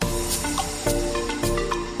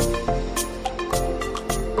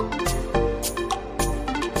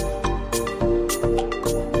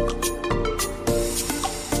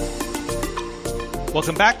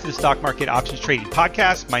Welcome back to the Stock Market Options Trading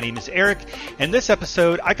Podcast. My name is Eric, and this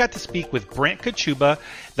episode I got to speak with Brent Kochuba,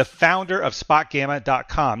 the founder of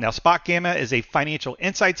SpotGamma.com. Now, SpotGamma is a financial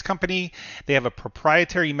insights company. They have a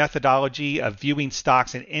proprietary methodology of viewing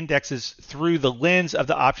stocks and indexes through the lens of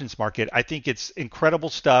the options market. I think it's incredible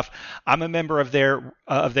stuff. I'm a member of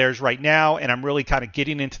theirs right now, and I'm really kind of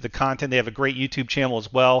getting into the content. They have a great YouTube channel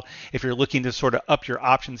as well. If you're looking to sort of up your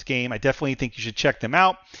options game, I definitely think you should check them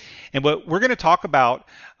out. And what we're going to talk about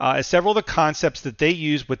is several of the concepts that they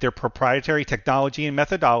use with their proprietary technology and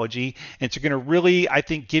methodology. And it's going to really, I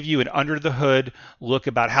think, give you an under the hood look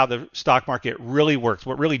about how the stock market really works,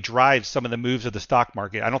 what really drives some of the moves of the stock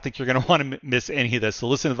market. I don't think you're going to want to miss any of this. So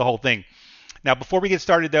listen to the whole thing. Now, before we get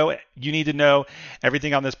started, though, you need to know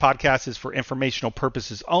everything on this podcast is for informational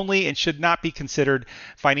purposes only and should not be considered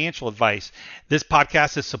financial advice. This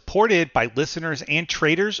podcast is supported by listeners and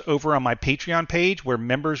traders over on my Patreon page, where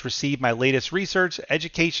members receive my latest research,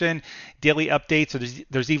 education, daily updates. So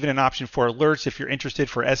there's even an option for alerts if you're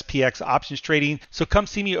interested for SPX options trading. So come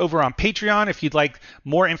see me over on Patreon if you'd like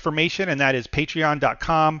more information, and that is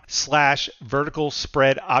patreon.com/vertical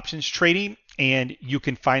spread options trading. And you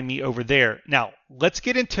can find me over there. Now, let's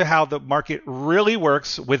get into how the market really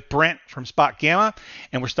works with Brent from SpotGamma,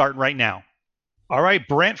 and we're starting right now. All right,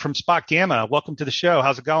 Brent from SpotGamma, welcome to the show.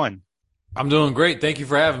 How's it going? I'm doing great. Thank you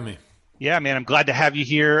for having me. Yeah, man, I'm glad to have you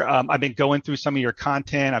here. I've been going through some of your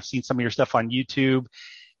content. I've seen some of your stuff on YouTube,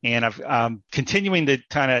 and I'm continuing to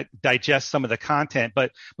kind of digest some of the content.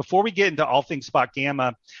 But before we get into all things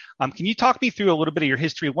SpotGamma, can you talk me through a little bit of your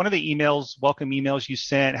history? One of the welcome emails you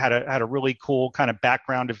sent had a really cool kind of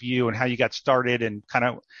background of you and how you got started and kind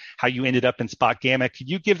of how you ended up in SpotGamma. Could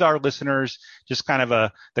you give our listeners just kind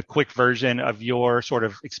of the quick version of your sort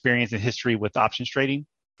of experience and history with options trading?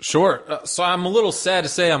 Sure. So I'm a little sad to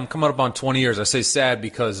say I'm coming up on 20 years. I say sad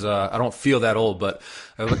because I don't feel that old, but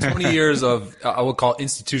I have 20 years of, I would call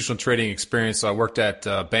institutional trading experience. So I worked at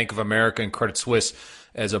Bank of America and Credit Suisse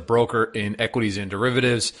as a broker in equities and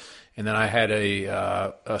derivatives. And then I had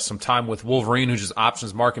some time with Wolverine, who's just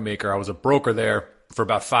options market maker. I was a broker there for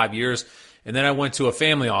about 5 years. And then I went to a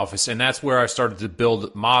family office, and that's where I started to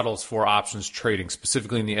build models for options trading,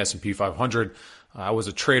 specifically in the S&P 500. I was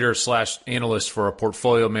a trader / analyst for a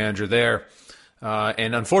portfolio manager there.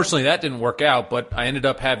 And unfortunately, that didn't work out, but I ended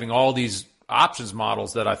up having all these options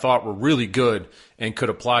models that I thought were really good and could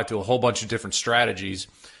apply to a whole bunch of different strategies.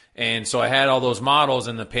 And so I had all those models,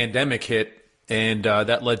 and the pandemic hit, and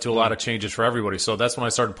that led to a lot of changes for everybody. So that's when I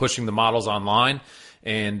started pushing the models online,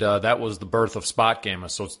 and that was the birth of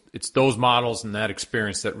SpotGamma. So it's those models and that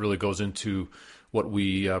experience that really goes into what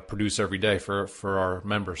we produce every day for our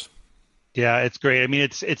members. Yeah, it's great. I mean,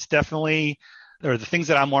 it's definitely, or the things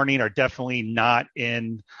that I'm learning are definitely not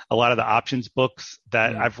in a lot of the options books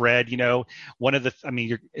that I've read. You know,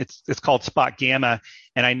 it's called SpotGamma,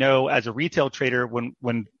 and I know as a retail trader,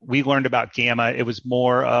 when we learned about Gamma, it was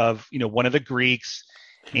more of, one of the Greeks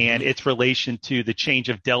and its relation to the change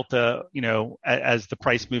of delta, as the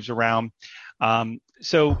price moves around.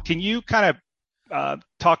 So can you kind of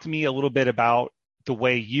talk to me a little bit about the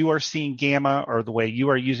way you are seeing Gamma or the way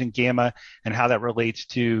you are using Gamma and how that relates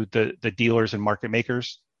to the dealers and market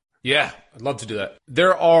makers? Yeah, I'd love to do that.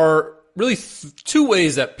 There are really two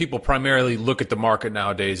ways that people primarily look at the market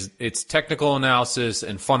nowadays. It's technical analysis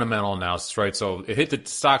and fundamental analysis, right? So the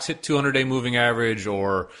stocks hit 200-day moving average,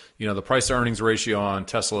 or, the price to earnings ratio on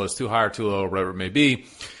Tesla is too high or too low, or whatever it may be.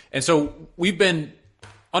 And so we've been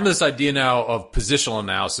under this idea now of positional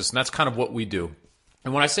analysis, and that's kind of what we do.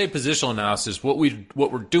 And when I say positional analysis, what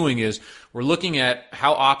we're doing is we're looking at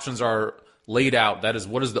how options are laid out. That is,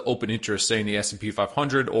 what is the open interest, say in the S&P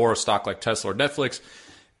 500 or a stock like Tesla or Netflix.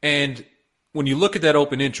 And when you look at that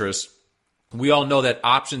open interest, we all know that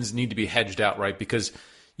options need to be hedged out, right? Because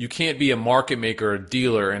you can't be a market maker or a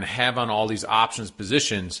dealer and have on all these options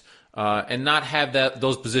positions and not have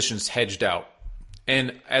those positions hedged out.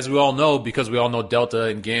 And as we all know, because we all know Delta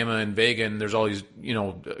and Gamma and Vega, and there's all these,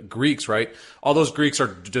 Greeks, right? All those Greeks are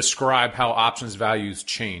to describe how options values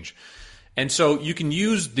change. And so you can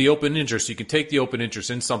use the open interest. You can take the open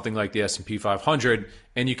interest in something like the S&P 500,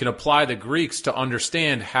 and you can apply the Greeks to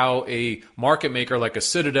understand how a market maker like a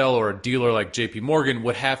Citadel or a dealer like JP Morgan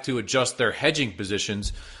would have to adjust their hedging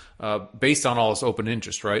positions based on all this open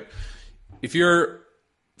interest, right? If you're,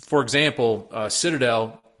 for example,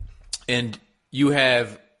 Citadel, and you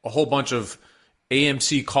have a whole bunch of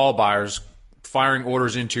AMC call buyers firing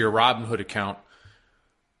orders into your Robinhood account,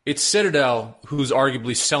 it's Citadel who's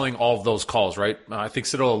arguably selling all of those calls, right? I think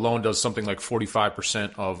Citadel alone does something like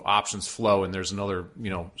 45% of options flow, and there's another,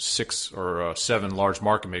 6 or 7 large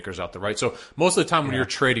market makers out there, right? So most of the time when you're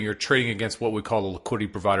trading against what we call a liquidity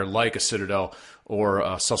provider like a Citadel or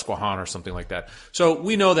a Susquehanna or something like that. So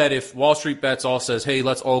we know that if Wall Street Bets all says, hey,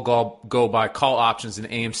 let's all go buy call options in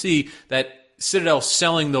AMC, that Citadel's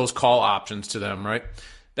selling those call options to them, right?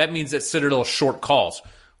 That means that Citadel short calls.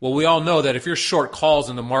 Well, we all know that if you're short calls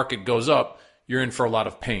and the market goes up, you're in for a lot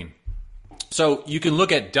of pain. So you can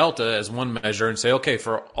look at delta as one measure and say, okay,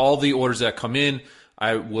 for all the orders that come in,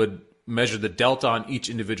 I would measure the delta on each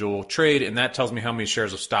individual trade, and that tells me how many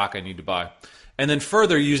shares of stock I need to buy. And then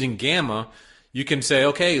further, using gamma, you can say,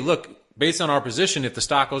 okay, look, based on our position, if the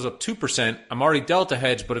stock goes up 2%, I'm already delta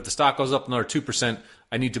hedged, but if the stock goes up another 2%,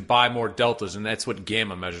 I need to buy more deltas, and that's what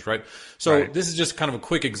gamma measures, right? So This is just kind of a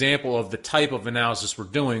quick example of the type of analysis we're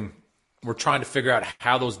doing. We're trying to figure out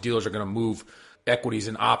how those dealers are going to move equities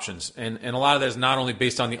and options. And a lot of that is not only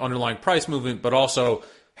based on the underlying price movement, but also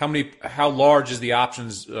how large is the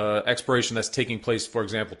options expiration that's taking place, for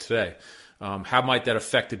example, today? How might that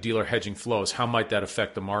affect the dealer hedging flows? How might that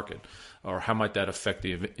affect the market? Or how might that affect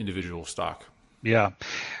the individual stock? Yeah.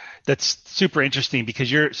 That's super interesting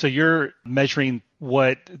because you're measuring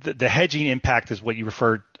what the hedging impact is what you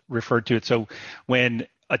referred to it. So when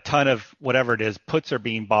a ton of whatever it is puts are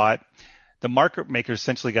being bought, the market makers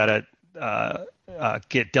essentially got to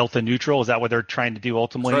get delta neutral. Is that what they're trying to do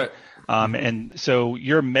ultimately? That's right. And so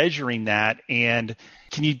you're measuring that. And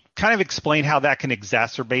can you kind of explain how that can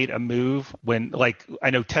exacerbate a move when, like,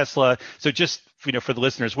 I know Tesla. So just for the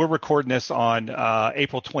listeners, we're recording this on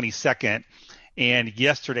April 22nd. And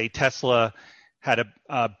yesterday, Tesla had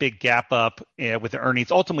a big gap up with the earnings.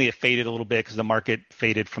 Ultimately, it faded a little bit because the market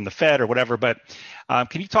faded from the Fed or whatever. But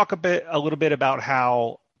can you talk a little bit about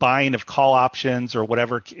how buying of call options or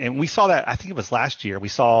whatever? And we saw that, I think it was last year. We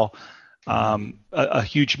saw a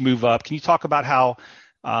huge move up. Can you talk about how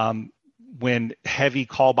when heavy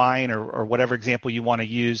call buying or whatever example you want to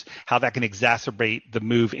use, how that can exacerbate the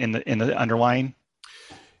move in the underlying?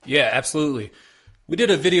 Yeah, absolutely. We did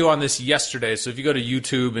a video on this yesterday, so if you go to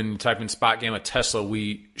YouTube and type in Spot Gamma Tesla,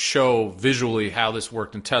 we show visually how this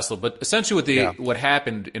worked in Tesla. But essentially what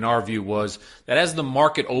happened in our view was that as the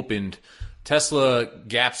market opened, Tesla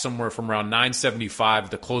gapped somewhere from around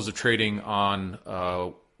 975 to close of trading on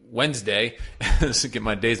Wednesday. To get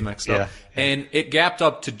my days mixed up. And it gapped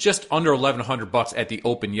up to just under $1,100 at the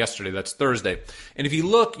open yesterday. That's Thursday. And if you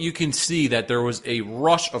look, you can see that there was a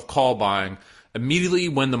rush of call buying immediately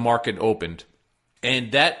when the market opened.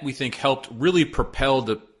 And that, we think, helped really propel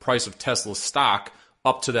the price of Tesla stock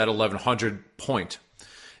up to that 1,100 point.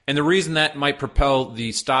 And the reason that might propel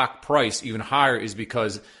the stock price even higher is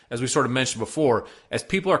because, as we sort of mentioned before, as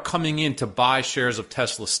people are coming in to buy shares of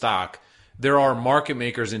Tesla stock, there are market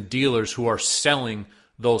makers and dealers who are selling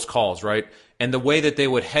those calls, right? And the way that they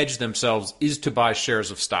would hedge themselves is to buy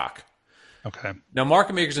shares of stock. Okay. Now,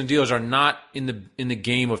 market makers and dealers are not in the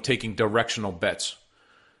game of taking directional bets.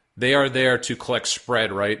 They are there to collect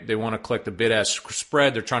spread, right? They want to collect the bid-ask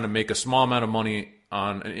spread. They're trying to make a small amount of money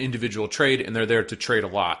on an individual trade, and they're there to trade a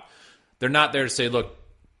lot. They're not there to say, look,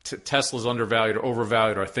 Tesla's undervalued or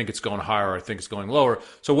overvalued, or I think it's going higher, or I think it's going lower.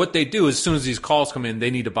 So what they do is, as soon as these calls come in,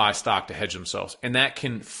 they need to buy stock to hedge themselves. And that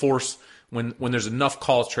can force, when there's enough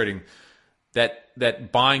calls trading,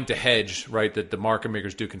 that buying to hedge, right, that the market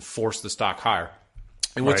makers do can force the stock higher.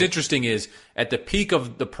 And what's interesting is, at the peak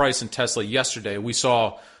of the price in Tesla yesterday, we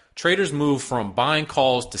saw traders move from buying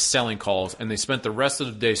calls to selling calls, and they spent the rest of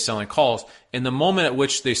the day selling calls. And the moment at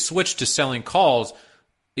which they switched to selling calls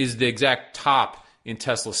is the exact top in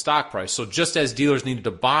Tesla's stock price. So just as dealers needed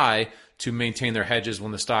to buy to maintain their hedges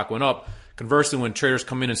when the stock went up, conversely, when traders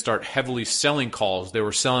come in and start heavily selling calls, they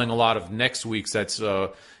were selling a lot of next week's, that's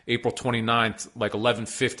April 29th, like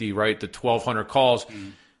 1150, right, the 1,200 calls.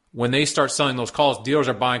 When they start selling those calls, dealers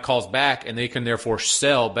are buying calls back, and they can therefore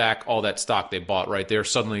sell back all that stock they bought, right? They're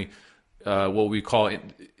suddenly what we call it.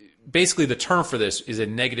 Basically, the term for this is a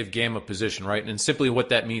negative gamma position, right? And simply what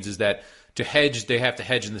that means is that to hedge, they have to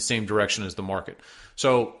hedge in the same direction as the market.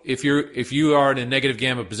 So if you are in a negative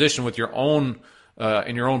gamma position with your own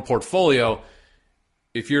in your own portfolio,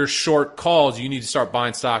 if you're short calls, you need to start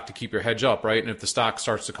buying stock to keep your hedge up, right? And if the stock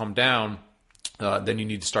starts to come down, then you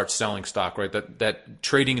need to start selling stock, right? That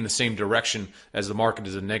trading in the same direction as the market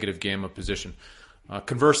is a negative gamma position.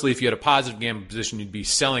 Conversely, if you had a positive gamma position, you'd be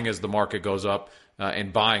selling as the market goes up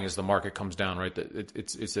and buying as the market comes down, right?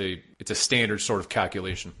 It's a standard sort of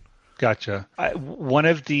calculation. Gotcha. One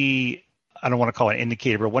of the, I don't want to call it an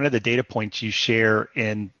indicator, but one of the data points you share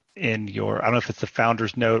in in your, I don't know if it's the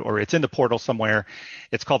founder's note or it's in the portal somewhere.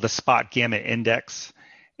 It's called the Spot Gamma Index.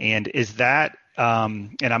 And is that,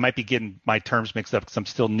 and I might be getting my terms mixed up because I'm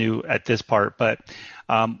still new at this part, but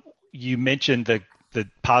you mentioned the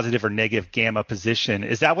positive or negative gamma position.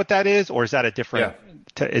 Is that what that is, or is that a different? Yeah.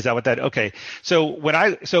 Is that what that? Okay. So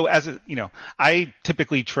I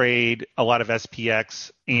typically trade a lot of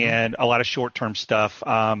SPX and a lot of short-term stuff.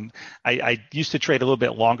 I used to trade a little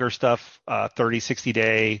bit longer stuff, 30, 60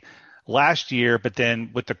 day last year, but then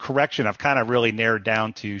with the correction, I've kind of really narrowed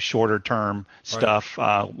down to shorter term stuff,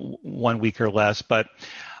 1 week or less. But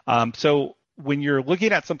so when you're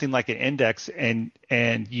looking at something like an index and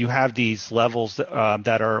you have these levels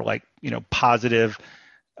that are like, positive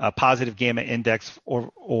gamma index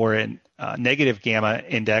or a negative gamma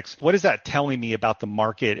index, what is that telling me about the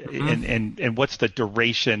market, and what's the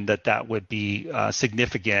duration that would be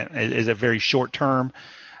significant? Is it very short term,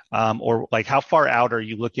 or like how far out are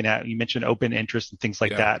you looking at? You mentioned open interest and things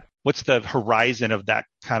like that. What's the horizon of that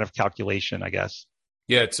kind of calculation, I guess?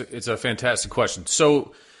 Yeah, it's a fantastic question.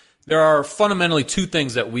 So there are fundamentally two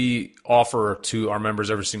things that we offer to our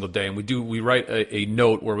members every single day. And we write a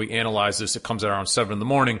note where we analyze this. It comes out around 7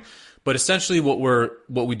 a.m. But essentially what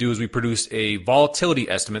we do is we produce a volatility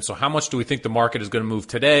estimate. So how much do we think the market is going to move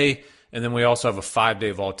today? And then we also have a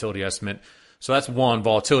 5-day volatility estimate. So that's one,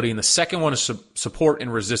 volatility. And the second one is support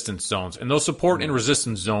and resistance zones. And those support and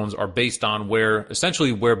resistance zones are based on where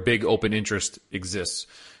big open interest exists.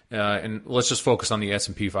 And let's just focus on the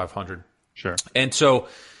S&P 500. Sure. And so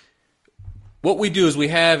what we do is we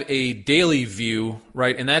have a daily view,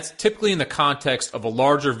 right? And that's typically in the context of a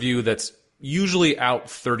larger view that's usually out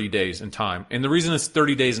 30 days in time. And the reason it's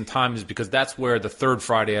 30 days in time is because that's where the third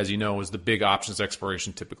Friday, as you know, is the big options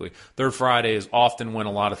expiration typically. Third Friday is often when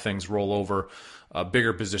a lot of things roll over,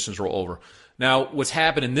 bigger positions roll over. Now, what's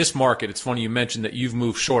happened in this market, it's funny you mentioned that you've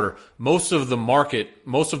moved shorter. Most of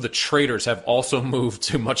the traders have also moved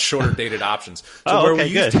to much shorter dated options. So where we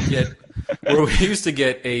used to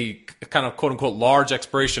get a kind of quote unquote large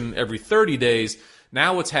expiration every 30 days,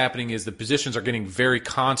 now what's happening is the positions are getting very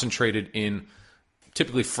concentrated in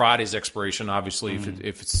typically Friday's expiration, obviously,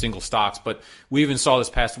 if it's single stocks. But we even saw this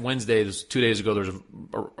past Wednesday, 2 days ago, there's an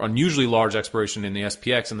unusually large expiration in the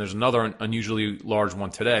SPX, and there's another unusually large one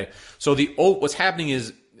today. So what's happening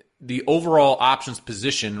is the overall options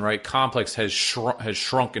position, right, complex has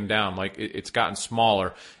shrunken down, like it's gotten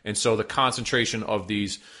smaller. And so the concentration of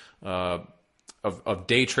these of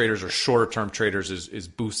day traders or shorter term traders is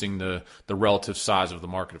boosting the relative size of the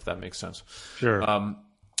market, if that makes sense. Sure.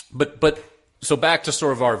 But so back to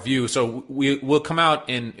sort of our view. So we'll come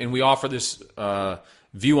out and we offer this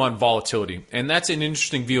view on volatility. And that's an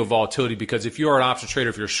interesting view of volatility because if you're an option trader,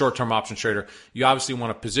 if you're a short-term option trader, you obviously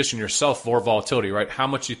want to position yourself for volatility, right? How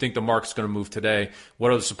much do you think the market's going to move today?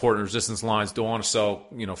 What are the support and resistance lines? Do I want to sell,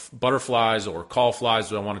 butterflies or call flies?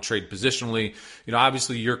 Do I want to trade positionally?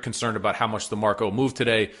 Obviously you're concerned about how much the market will move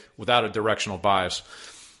today without a directional bias.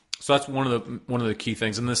 So that's one of the key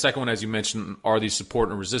things. And the second one, as you mentioned, are these support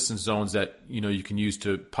and resistance zones that you can use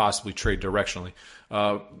to possibly trade directionally.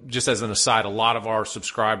 Just as an aside, a lot of our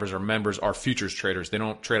subscribers or members are futures traders. They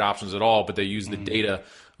don't trade options at all, but they use the data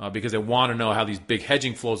because they want to know how these big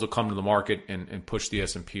hedging flows will come to the market and push the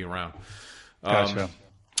S&P around. Gotcha.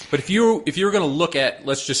 But if you're going to look at,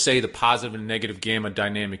 let's just say, the positive and negative gamma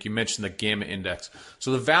dynamic, you mentioned the gamma index.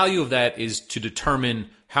 So the value of that is to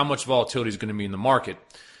determine how much volatility is going to be in the market.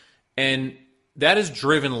 And that is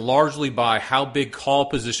driven largely by how big call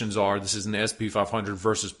positions are. This is in the S&P 500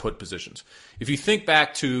 versus put positions. If you think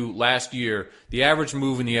back to last year, the average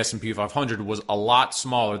move in the S&P 500 was a lot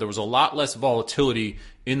smaller. There was a lot less volatility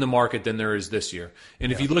in the market than there is this year.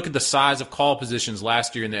 And if you look at the size of call positions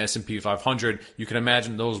last year in the S&P 500, you can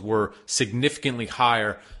imagine those were significantly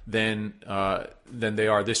higher than they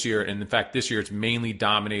are this year. And in fact, this year it's mainly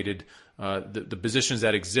dominated. The positions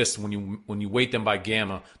that exist when you weight them by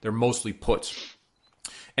gamma, they're mostly puts.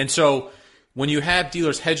 And so when you have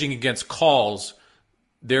dealers hedging against calls,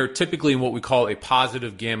 they're typically in what we call a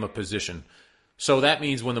positive gamma position. So that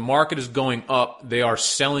means when the market is going up, they are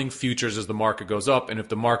selling futures as the market goes up. And if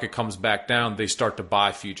the market comes back down, they start to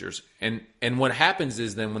buy futures. And what happens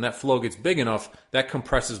is then when that flow gets big enough, that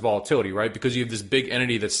compresses volatility, right? Because you have this big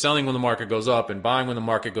entity that's selling when the market goes up and buying when the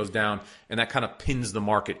market goes down. And that kind of pins the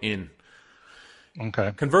market in.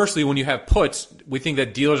 Okay. Conversely, when you have puts, we think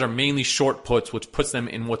that dealers are mainly short puts, which puts them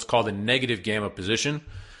in what's called a negative gamma position.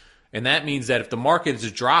 And that means that if the market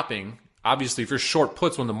is dropping, obviously if you're short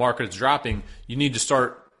puts when the market is dropping, you need to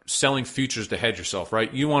start selling futures to hedge yourself,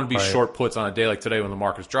 right? You want to be Right. short puts on a day like today when the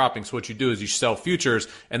market's dropping. So what you do is you sell futures,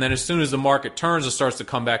 and then as soon as the market turns and starts to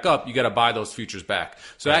come back up, you got to buy those futures back.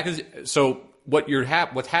 So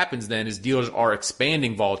what happens then is dealers are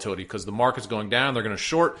expanding volatility because the market's going down, they're going to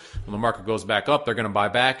short. When the market goes back up, they're going to buy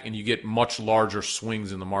back, and you get much larger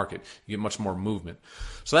swings in the market. You get much more movement.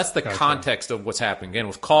 So that's the context of what's happening. Again,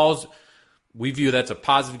 with calls, we view that's a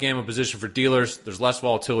positive gamma position for dealers. There's less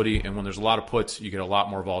volatility, and when there's a lot of puts, you get a lot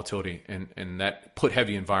more volatility, and that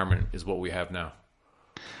put-heavy environment is what we have now.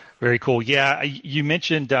 Very cool. Yeah, you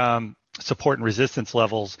mentioned support and resistance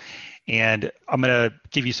levels, and I'm going to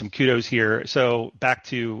give you some kudos here. So back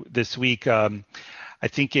to this week, I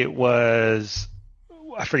think it was,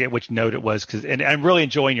 I forget which note it was, and I'm really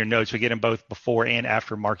enjoying your notes. We get them both before and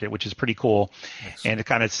after market, which is pretty cool. Nice. And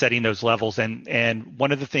kind of setting those levels. And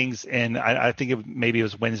one of the things, and I think maybe it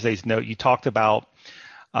was Wednesday's note, you talked about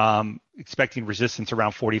expecting resistance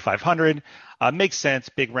around 4,500. Makes sense,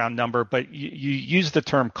 big round number, but you use the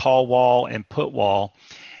term call wall and put wall.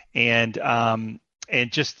 And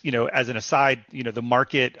just, as an aside, the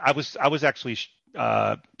market, I was actually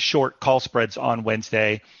short call spreads on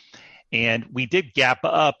Wednesday, and we did gap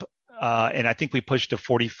up, and I think we pushed to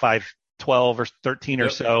 45.12 or 13 or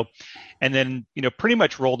so, and then pretty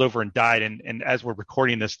much rolled over and died. And as we're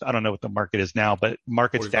recording this, I don't know what the market is now, but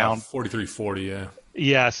market's down 43.40.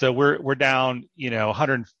 Yeah, so we're down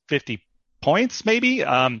 150 points maybe.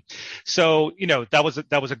 So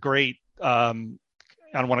that was a great.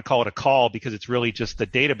 I don't want to call it a call because it's really just the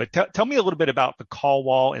data, but tell me a little bit about the call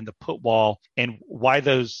wall and the put wall and why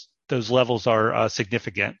those levels are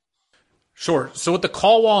significant. Sure. So what the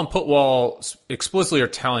call wall and put wall explicitly are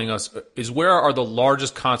telling us is where are the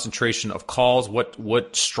largest concentration of calls,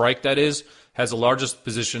 what strike that is, has the largest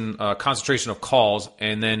concentration of calls,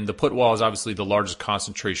 and then the put wall is obviously the largest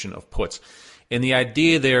concentration of puts. And the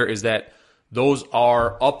idea there is that those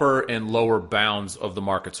are upper and lower bounds of the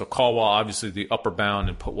market. So call wall, obviously the upper bound,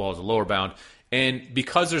 and put wall is the lower bound. And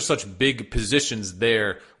because there's such big positions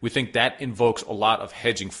there, we think that invokes a lot of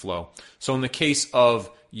hedging flow. So in the case of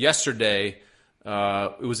yesterday,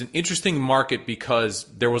 it was an interesting market because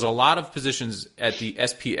there was a lot of positions at the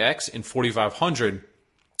SPX in 4,500,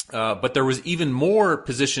 but there was even more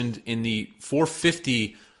positioned in the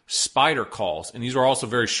 450 spider calls, and these were also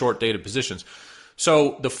very short dated positions.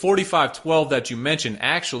 So the 45.12 that you mentioned,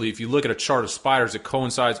 actually, if you look at a chart of spiders, it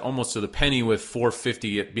coincides almost to the penny with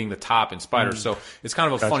 450 being the top in spiders. So it's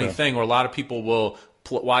kind of a funny thing where a lot of people will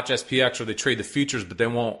watch SPX or they trade the futures, but they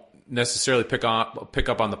won't necessarily pick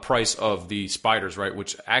up on the price of the spiders, right?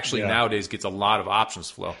 Which actually nowadays gets a lot of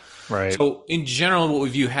options flow. Right. So in general, what we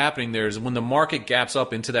view happening there is when the market gaps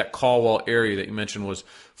up into that call wall area that you mentioned was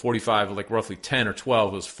 45, like roughly 10 or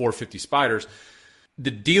 12, it was 450 spiders. The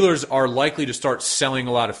dealers are likely to start selling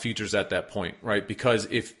a lot of futures at that point, right? Because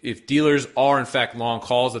if dealers are in fact long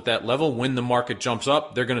calls at that level, when the market jumps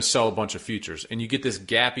up, they're going to sell a bunch of futures. And you get this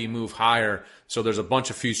gappy move higher, so there's a bunch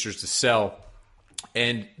of futures to sell.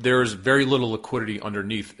 And there's very little liquidity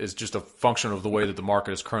underneath as just a function of the way that the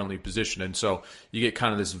market is currently positioned. And so you get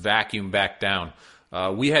kind of this vacuum back down.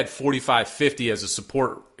 We had 45.50 as a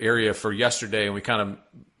support area for yesterday, and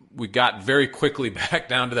we got very quickly back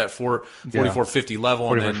down to that 44.50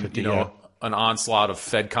 level, and then an onslaught of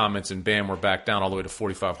Fed comments, and bam, we're back down all the way to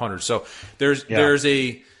 4,500. So there's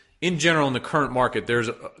in general in the current market, there's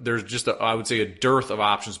just I would say a dearth of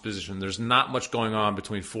options position. There's not much going on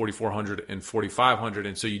between 4,400 and 4,500,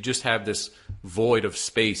 and so you just have this void of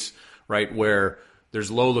space, right, where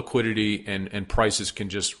there's low liquidity and prices can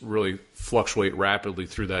just really fluctuate rapidly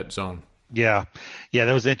through that zone. Yeah,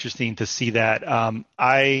 that was interesting to see that.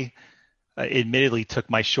 I admittedly took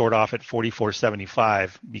my short off at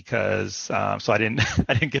 44.75 because so I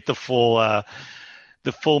didn't get the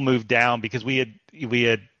full move down because we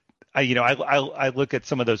had I look at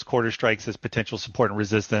some of those quarter strikes as potential support and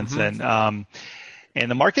resistance, and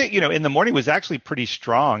the market in the morning was actually pretty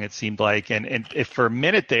strong, it seemed like, and if for a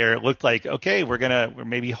minute there it looked like okay, we're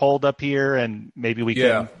maybe hold up here and maybe we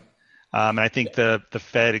can. And I think the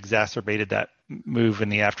Fed exacerbated that move in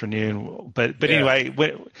the afternoon. But anyway,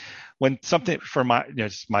 when something for my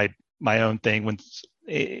own thing, when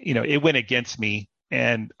it went against me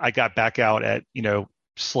and I got back out at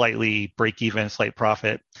slightly break even, slight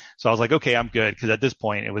profit. So I was like, okay, I'm good, because at this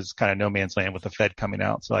point it was kind of no man's land with the Fed coming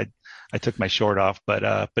out. So I took my short off. But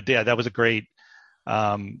yeah, that was a great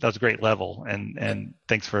level, and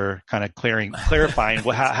thanks for kind of clarifying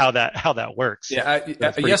how that works. Yeah,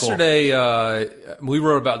 yesterday cool. We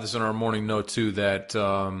wrote about this in our morning note too. That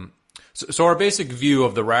so our basic view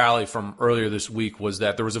of the rally from earlier this week was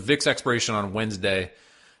that there was a VIX expiration on Wednesday,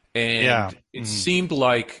 And it seemed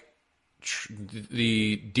like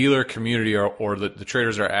the dealer community or the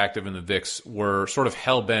traders that are active in the VIX were sort of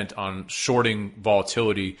hell-bent on shorting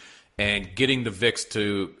volatility and getting the VIX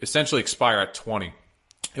to essentially expire at 20.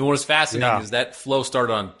 And what was fascinating is that flow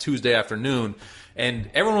started on Tuesday afternoon, and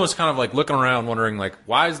everyone was kind of like looking around wondering, like,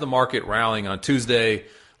 why is the market rallying on Tuesday?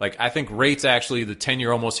 Like, I think rates actually, the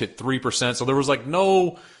 10-year almost hit 3%. So there was like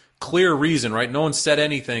no clear reason, right? No one said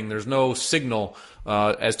anything. There's no signal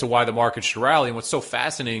as to why the market should rally. And what's so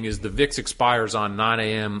fascinating is the VIX expires on 9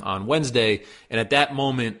 a.m. on Wednesday, and at that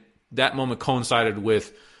moment coincided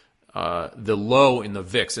with the low in the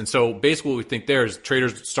VIX. And so basically what we think there is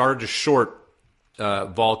traders started to short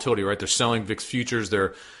volatility, right? They're selling VIX futures,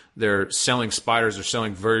 they're selling spiders, they're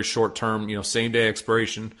selling very short term, same day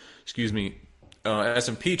expiration,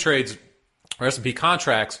 S&P trades or S&P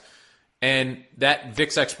contracts. And that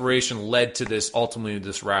VIX expiration led to ultimately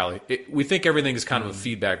this rally. We think everything is kind of a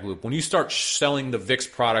feedback loop. When you start selling the VIX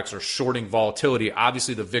products or shorting volatility,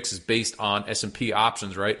 obviously the VIX is based on S&P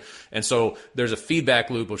options, right? And so there's a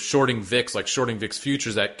feedback loop of shorting VIX, like shorting VIX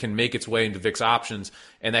futures, that can make its way into VIX options,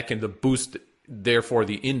 and that can boost, therefore,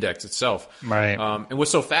 the index itself. Right. And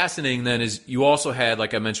what's so fascinating then is you also had,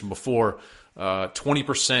 like I mentioned before,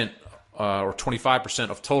 20% or 25%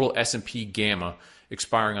 of total S&P gamma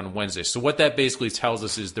expiring on Wednesday. So what that basically tells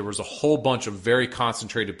us is there was a whole bunch of very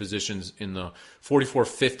concentrated positions in the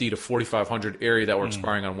 4450 to 4500 area that were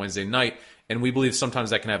expiring on Wednesday night, and we believe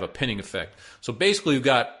sometimes that can have a pinning effect. So basically you've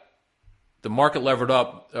got the market levered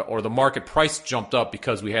up, or the market price jumped up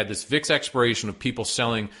because we had this VIX expiration of people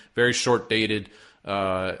selling very short-dated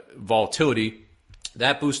volatility.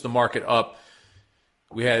 That boosted the market up.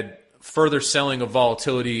 We had further selling of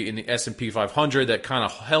volatility in the S&P 500 that kind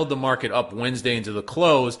of held the market up Wednesday into the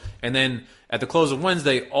close. And then at the close of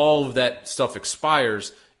Wednesday, all of that stuff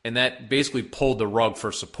expires, and that basically pulled the rug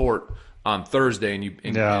for support on Thursday.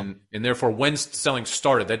 And therefore, when selling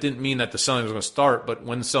started, that didn't mean that the selling was going to start, but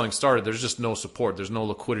when the selling started, there's just no support. There's no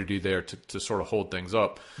liquidity there to sort of hold things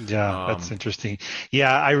up. Yeah, that's interesting.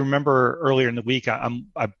 Yeah, I remember earlier in the week, I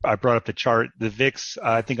brought up the chart. The VIX,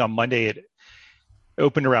 I think on Monday, it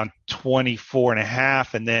opened around 24 and a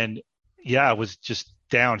half, and then it was just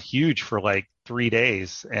down huge for like 3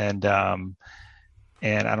 days. And I'd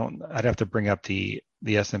have to bring up the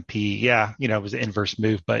S&P. Yeah, it was an inverse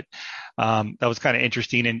move, but that was kind of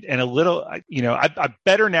interesting and a little, I'm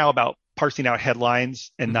better now about parsing out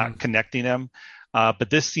headlines and not connecting them. But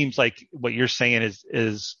this seems like what you're saying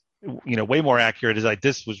is way more accurate. Is like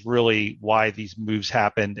this was really why these moves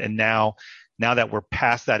happened, and now that we're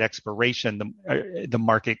past that expiration, the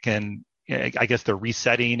market can, I guess, they're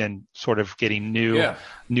resetting and sort of getting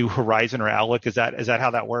new horizon or outlook. Is that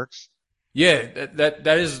how that works? Yeah,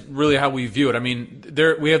 that is really how we view it. I mean,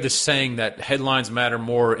 we have this saying that headlines matter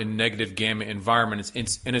more in negative gamma environment,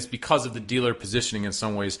 and it's because of the dealer positioning in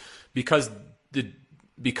some ways, because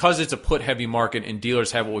it's a put heavy market and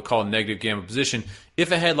dealers have what we call a negative gamma position.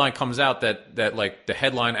 If a headline comes out that like the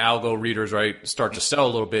headline algo readers, right, start to sell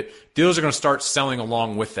a little bit, dealers are going to start selling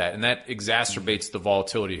along with that, and that exacerbates the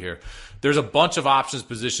volatility here. There's a bunch of options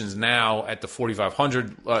positions now at the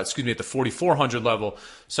 4400 level.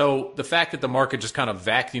 So the fact that the market just kind of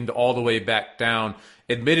vacuumed all the way back down,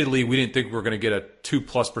 admittedly, we didn't think we were going to get a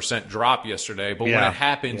 2+% drop yesterday, but when it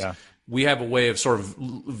happens, we have a way of sort of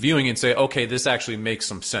viewing it and say, okay, this actually makes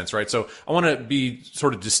some sense, right? So I want to be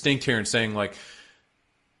sort of distinct here in saying, like,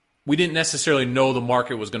 we didn't necessarily know the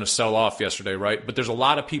market was going to sell off yesterday, right? But there's a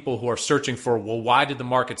lot of people who are searching for, well, why did the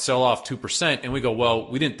market sell off 2%? And we go,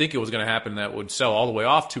 well, we didn't think it was going to happen that would sell all the way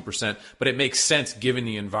off 2%, but it makes sense given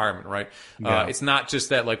the environment, right? Yeah. It's not just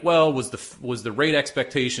that, like, well, was the rate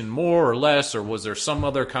expectation more or less, or was there some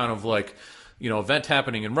other kind of like, event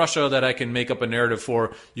happening in Russia that I can make up a narrative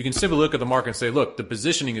for? You can simply look at the market and say, look, the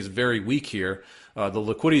positioning is very weak here. The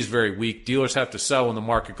liquidity is very weak. Dealers have to sell when the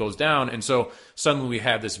market goes down. And so suddenly we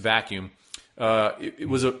have this vacuum. It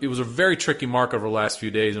was a very tricky market over the last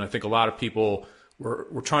few days. And I think a lot of people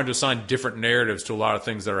were trying to assign different narratives to a lot of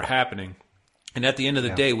things that are happening. And at the end of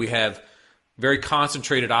the day, we have very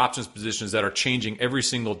concentrated options positions that are changing every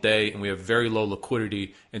single day. And we have very low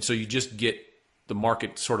liquidity. And so you just get the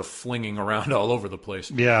market sort of flinging around all over the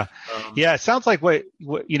place. Yeah. It sounds like what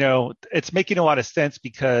it's making a lot of sense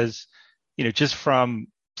because, just from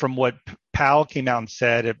what Powell came out and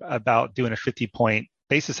said about doing a 50-point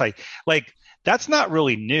basis hike, like that's not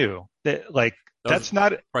really new. That's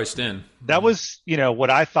not priced in. That was, what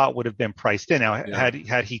I thought would have been priced in. Now,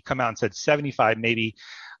 had he come out and said 75, maybe.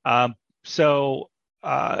 Maybe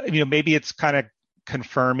it's kind of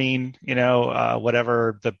confirming,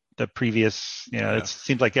 whatever the previous, it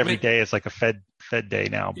seems like every day is like a Fed Fed day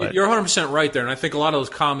now. But you're 100% right there, and I think a lot of those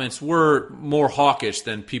comments were more hawkish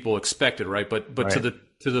than people expected, right? But right.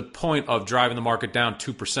 to the point of driving the market down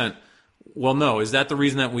 2%. Well, no. Is that the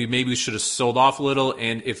reason that we maybe should have sold off a little?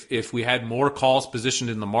 And if we had more calls positioned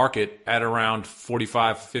in the market at around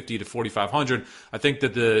 4,550 to 4,500, I think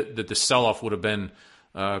that the sell off would have been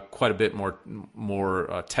quite a bit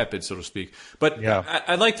more tepid, so to speak. But yeah.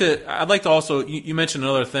 I'd like to also, you mentioned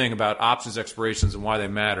another thing about options expirations and why they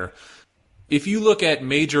matter. If you look at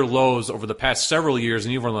major lows over the past several years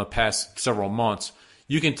and even over the past several months,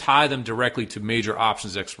 you can tie them directly to major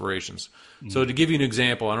options expirations. Mm-hmm. So to give you an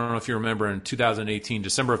example, I don't know if you remember in 2018,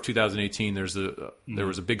 December of 2018, there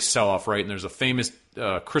was a big sell-off, right? And there's a famous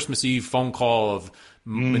Christmas Eve phone call of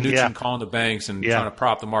Mnuchin calling the banks and trying to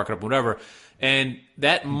prop the market up, whatever. And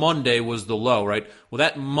that Monday was the low, right? Well,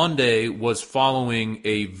 that Monday was following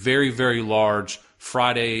a very, very large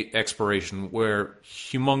Friday expiration where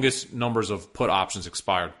humongous numbers of put options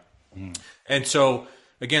expired. Mm. And so,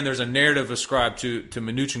 again, there's a narrative ascribed to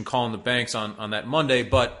Mnuchin calling the banks on that Monday,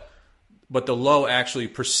 but the low actually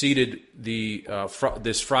preceded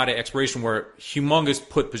this Friday expiration where humongous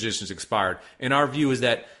put positions expired. And our view is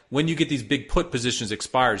that when you get these big put positions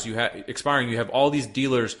expiring, you have all these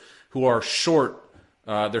dealers who are short.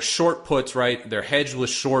 They're short puts, right? They're hedged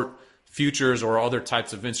with short futures or other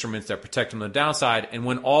types of instruments that protect them on the downside. And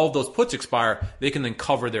when all of those puts expire, they can then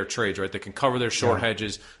cover their trades, right? They can cover their short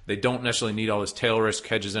hedges. They don't necessarily need all this tail risk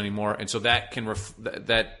hedges anymore. And so that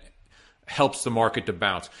that helps the market to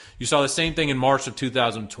bounce. You saw the same thing in March of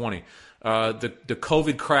 2020. The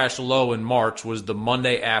COVID crash low in March was the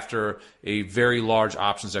Monday after a very large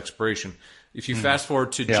options expiration. If you fast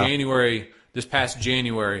forward to January, this past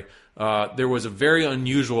January, there was a very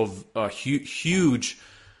unusual, huge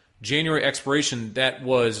January expiration that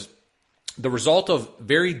was the result of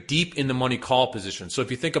very deep in the money call position. So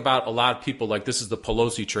if you think about a lot of people, like this is the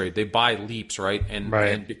Pelosi trade, they buy leaps, right?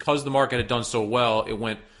 And because the market had done so well, it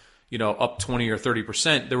went, up 20 or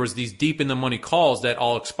 30%. There was these deep in the money calls that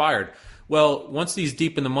all expired. Well, once these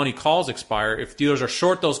deep in the money calls expire, if dealers are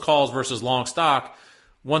short those calls versus long stock,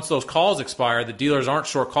 once those calls expire, the dealers aren't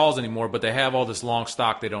short calls anymore, but they have all this long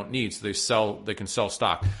stock they don't need, so they can sell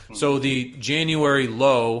stock. So the January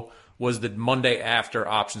low was the Monday after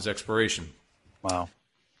options expiration. Wow.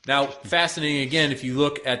 Now, fascinating again, if you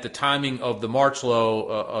look at the timing of the March low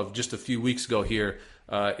of just a few weeks ago here,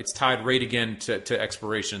 it's tied right again to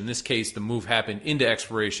expiration. In this case, the move happened into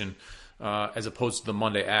expiration as opposed to the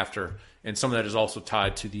Monday after. And some of that is also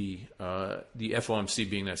tied to the FOMC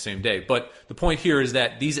being that same day. But the point here is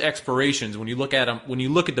that these expirations, when you look at them, when you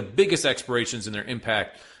look at the biggest expirations and their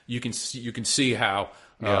impact, you can see how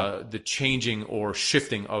the changing or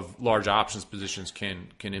shifting of large options positions can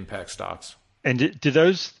impact stocks. And do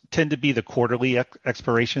those tend to be the quarterly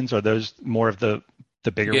expirations? Or are those more of the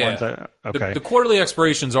bigger ones? Okay. The quarterly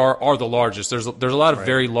expirations are the largest. There's a lot of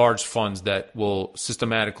very large funds that will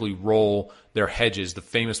systematically roll their hedges. The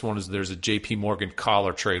famous one is there's a JP Morgan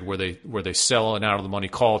collar trade where they sell an out of the money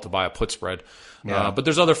call to buy a put spread. Yeah. But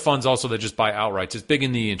there's other funds also that just buy outright. It's big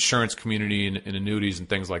in the insurance community and annuities and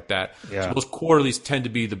things like that. Yeah. So those quarterlies tend to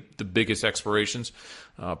be the biggest expirations.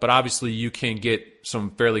 But obviously you can get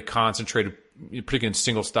some fairly concentrated, particularly in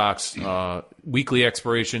single stocks, weekly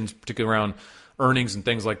expirations, particularly around earnings and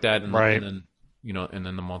things like that, and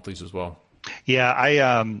then the monthlies as well. Yeah,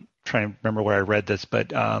 I trying to remember where I read this,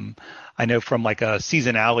 but I know from like a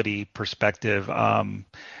seasonality perspective,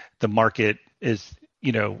 the market is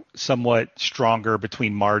somewhat stronger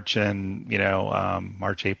between March and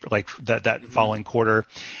March, April, like that following quarter.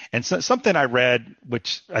 And so, something I read,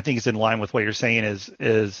 which I think is in line with what you're saying,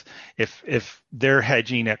 is if they're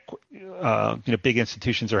hedging at big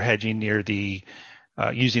institutions are hedging near the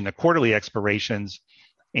using the quarterly expirations,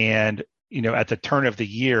 and at the turn of the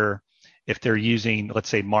year, if they're using, let's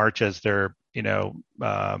say, March as their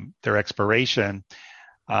expiration,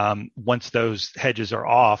 once those hedges are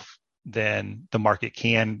off, then the market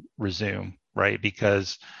can resume, right?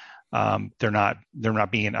 Because they're not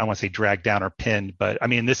being, I don't want to say dragged down or pinned, but I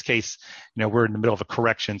mean in this case, we're in the middle of a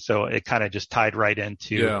correction, so it kind of just tied right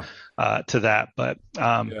into to that. But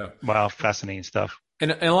wow, fascinating stuff.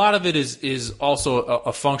 And a lot of it is also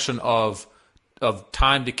a function of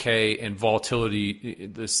time decay and volatility,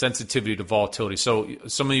 the sensitivity to volatility. So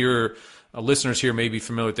some of your listeners here may be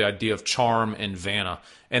familiar with the idea of charm and Vanna.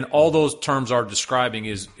 And all those terms are describing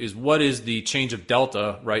is what is the change of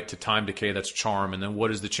delta, right, to time decay, that's charm, and then what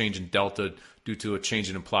is the change in delta due to a change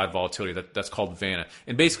in implied volatility, that's called Vanna.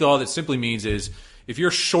 And basically all that simply means is if you're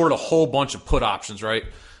short a whole bunch of put options, right,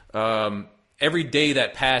 every day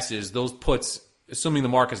that passes, those puts, assuming the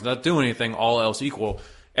market's not doing anything, all else equal,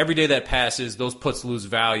 every day that passes, those puts lose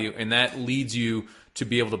value, and that leads you to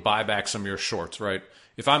be able to buy back some of your shorts, right?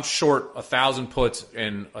 If I'm short 1,000 puts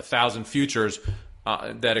and 1,000 futures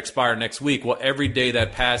that expire next week, well, every day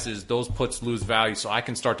that passes, those puts lose value, so I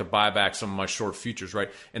can start to buy back some of my short futures, right?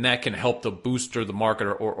 And that can help to booster the market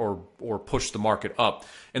or push the market up.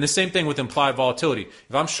 And the same thing with implied volatility.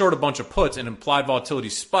 If I'm short a bunch of puts and implied volatility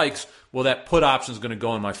spikes, well, that put option is going to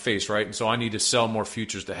go in my face, right? And so I need to sell more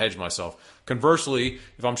futures to hedge myself. Conversely,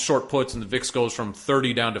 if I'm short puts and the VIX goes from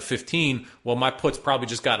 30 down to 15, well, my puts probably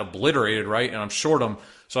just got obliterated, right? And I'm short them,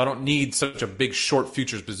 so I don't need such a big short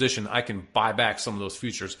futures position. I can buy back some of those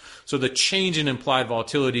futures. So the change in implied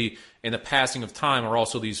volatility and the passing of time are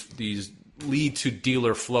also these lead to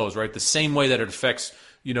dealer flows, right? The same way that it affects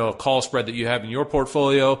a call spread that you have in your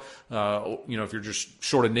portfolio. If you're just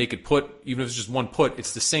short a naked put, even if it's just one put,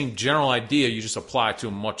 it's the same general idea. You just apply it to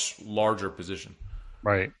a much larger position.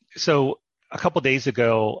 Right. So a couple of days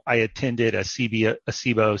ago, I attended a CBOE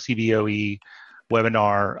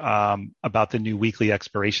webinar about the new weekly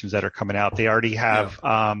expirations that are coming out. They already have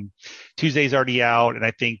Tuesday's already out, and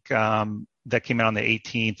I think that came out on the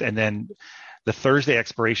 18th, and then the Thursday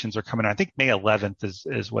expirations are coming out. I think May 11th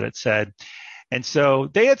is what it said. And so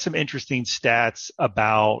they had some interesting stats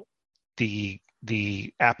about the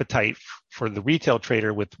appetite for the retail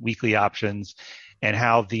trader with weekly options, and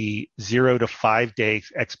how the 0 to 5 day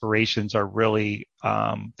expirations are really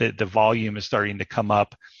the volume is starting to come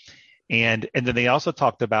up. And then they also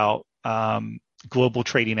talked about global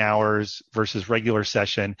trading hours versus regular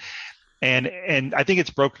session. And I think it's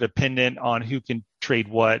broker dependent on who can trade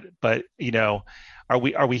what, but are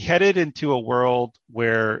we headed into a world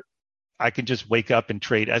where I can just wake up and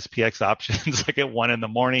trade SPX options like at 1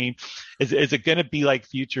 a.m? Is it going to be like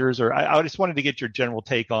futures? Or I just wanted to get your general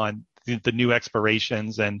take on the new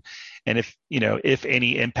expirations and if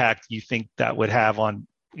any impact you think that would have on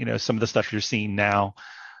some of the stuff you're seeing now.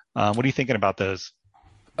 What are you thinking about those?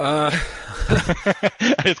 It's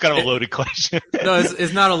kind of a loaded question. No,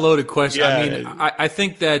 it's not a loaded question. Yeah. I mean, I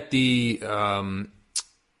think that in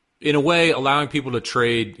a way, allowing people to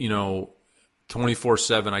trade,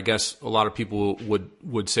 24/7, I guess a lot of people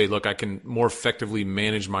would say, look, I can more effectively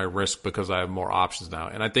manage my risk because I have more options now.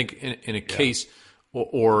 And I think in a case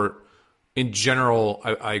or in general,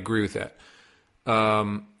 I agree with that.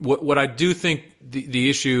 What I do think the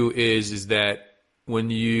issue is that when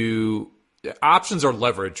options are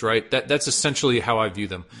leverage, right? That's essentially how I view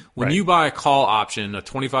them. When you buy a call option, a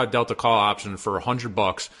 25 delta call option for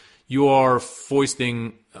 $100, you are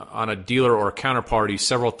foisting on a dealer or a counterparty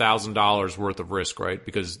several $1,000s worth of risk, right?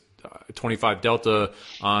 Because 25 delta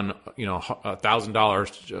on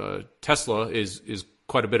 $1,000 Tesla is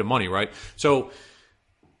quite a bit of money, right? So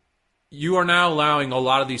you are now allowing a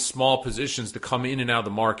lot of these small positions to come in and out of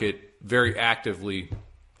the market very actively,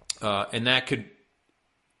 and that could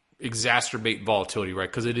exacerbate volatility, right?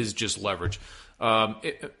 Because it is just leverage.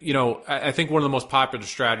 I think one of the most popular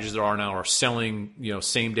strategies there are now are selling,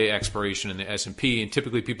 same day expiration in the S&P. And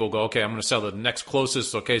typically people go, okay, I'm going to sell the next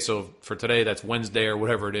closest. Okay, so for today, that's Wednesday or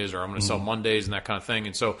whatever it is, or I'm going to sell Mondays and that kind of thing.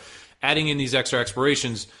 And so adding in these extra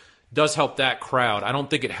expirations does help that crowd. I don't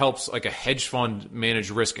think it helps like a hedge fund manage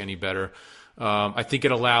risk any better. I think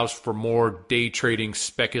it allows for more day trading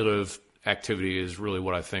speculative activity is really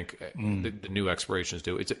what I think the new expirations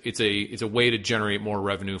do. It's a way to generate more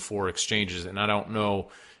revenue for exchanges, and I don't know.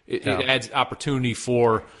 It adds opportunity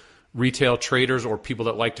for retail traders or people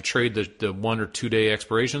that like to trade the 1 or 2 day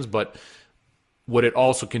expirations. But what it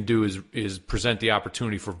also can do is present the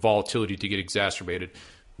opportunity for volatility to get exacerbated.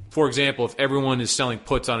 For example, if everyone is selling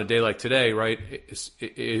puts on a day like today, right?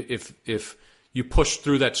 If you push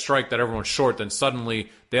through that strike that everyone's short, then suddenly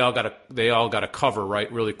they all got to cover, right,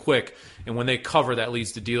 really quick. And when they cover, that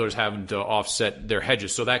leads to dealers having to offset their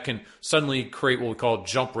hedges. So that can suddenly create what we call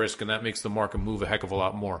jump risk, and that makes the market move a heck of a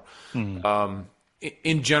lot more.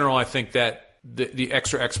 In general, I think that the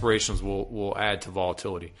extra expirations will add to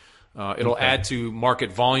volatility. It'll add to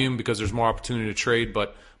market volume because there's more opportunity to trade,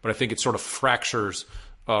 but I think it sort of fractures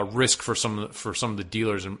risk for some of the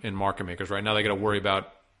dealers and market makers. Right now, they got to worry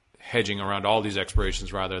about hedging around all these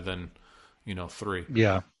expirations rather than 3.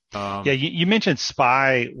 You mentioned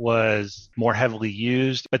SPY was more heavily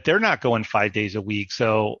used, but they're not going 5 days a week.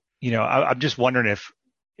 So I'm just wondering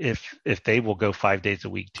if they will go 5 days a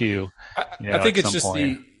week too. I think it's just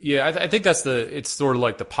I think it's sort of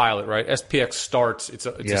like the pilot, right? SPX starts. It's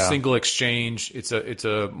a single exchange. It's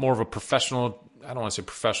a more of a professional. I don't want to say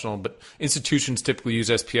professional, but institutions typically use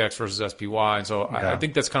SPX versus SPY, and so I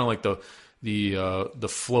think that's kind of like the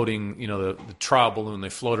floating, the trial balloon. They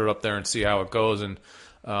float it up there and see how it goes, and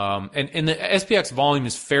the SPX volume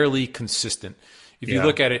is fairly consistent. if you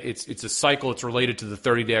look at it, it's a cycle. It's related to the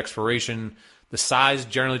 30-day expiration. The size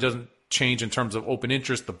generally doesn't change in terms of open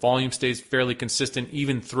interest. The volume stays fairly consistent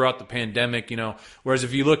even throughout the pandemic, whereas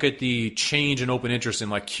if you look at the change in open interest in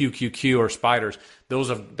like QQQ or spiders,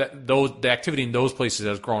 the activity in those places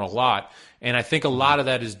has grown a lot. And I think a lot of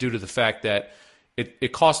that is due to the fact that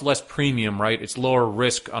it costs less premium, right? It's lower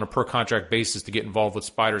risk on a per contract basis to get involved with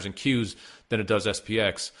spiders and Qs than it does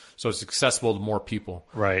SPX. So it's accessible to more people.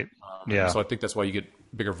 Right. Yeah. So I think that's why you get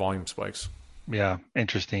bigger volume spikes. Yeah,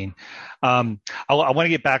 interesting. I want to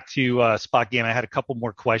get back to Spot Gamma. I had a couple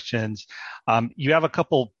more questions. You have a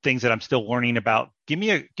couple things that I'm still learning about. Give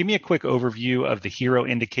me a quick overview of the Hero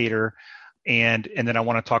Indicator, and then I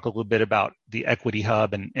want to talk a little bit about the Equity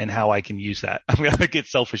Hub and how I can use that. I'm going to get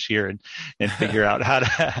selfish here and figure out how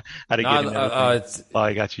to get in.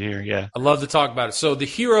 I got you here. Yeah, I love to talk about it. So the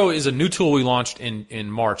Hero is a new tool we launched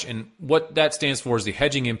in March, and what that stands for is the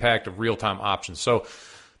hedging impact of real-time options. So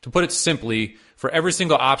to put it simply, for every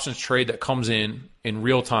single options trade that comes in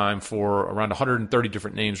real time for around 130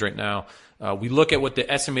 different names right now, we look at what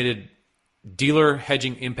the estimated dealer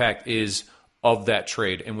hedging impact is of that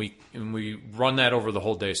trade, and we run that over the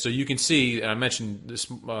whole day. So you can see, and I mentioned this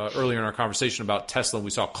earlier in our conversation about Tesla, we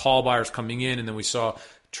saw call buyers coming in, and then we saw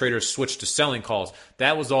traders switch to selling calls.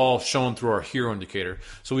 That was all shown through our Hero Indicator.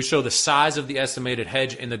 So we show the size of the estimated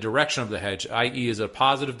hedge and the direction of the hedge, i.e. is it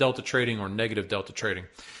positive delta trading or negative delta trading.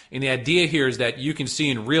 And the idea here is that you can see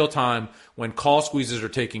in real time when call squeezes are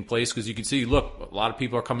taking place, because you can see, look, a lot of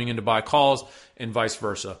people are coming in to buy calls and vice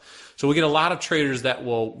versa. So we get a lot of traders that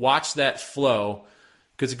will watch that flow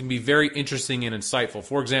because it can be very interesting and insightful.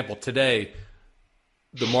 For example, today,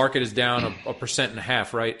 the market is down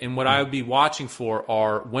 1.5%, right? And what I would be watching for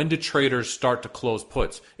are when do traders start to close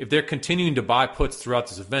puts? If they're continuing to buy puts throughout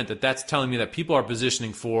this event, that's telling me that people are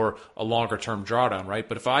positioning for a longer term drawdown, right?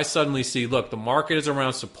 But if I suddenly see, look, the market is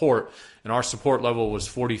around support and our support level was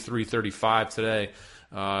 43.35 today,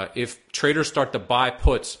 if traders start to buy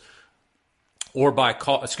puts or buy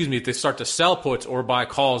call, if they start to sell puts or buy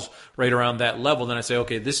calls right around that level, then I say,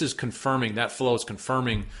 okay, this is confirming, that flow is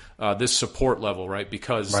confirming this support level, right?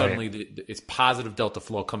 Because suddenly it's positive delta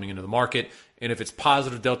flow coming into the market. And if it's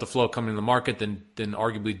positive delta flow coming into the market, then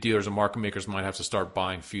arguably dealers and market makers might have to start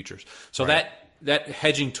buying futures. So that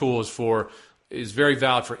hedging tool is very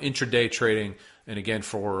valid for intraday trading, and again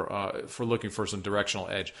for looking for some directional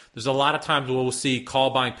edge. There's a lot of times where we'll see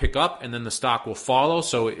call buying pick up and then the stock will follow,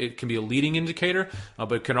 so it can be a leading indicator,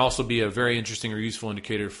 but it can also be a very interesting or useful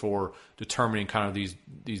indicator for determining kind of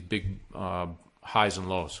these big highs and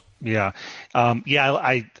lows. Yeah,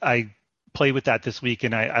 I played with that this week,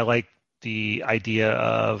 and I like the idea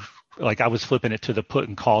of, like, I was flipping it to the put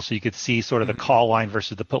and call so you could see sort of the call line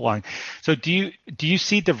versus the put line. So do you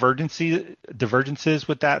see divergences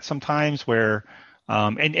with that sometimes where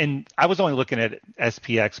and I was only looking at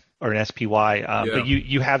SPX or an SPY, but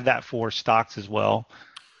you have that for stocks as well.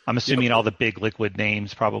 I'm assuming all the big liquid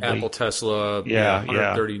names probably. Apple, Tesla,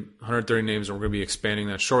 130 names, and we're going to be expanding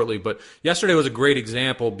that shortly. But yesterday was a great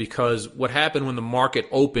example because what happened when the market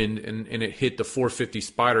opened and it hit the 450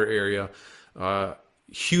 spider area,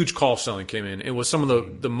 huge call selling came in. It was some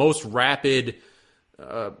of the most rapid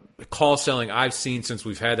call selling I've seen since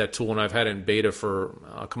we've had that tool, and I've had it in beta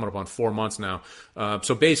for coming up on 4 months now.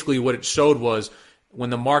 So basically what it showed was when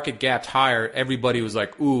the market gapped higher, everybody was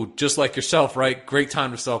like, ooh, just like yourself, right? Great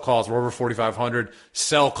time to sell calls. We're over 4,500.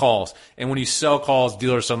 Sell calls. And when you sell calls,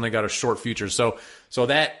 dealers suddenly got a short future. So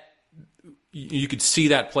that you could see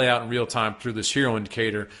that play out in real time through this Hero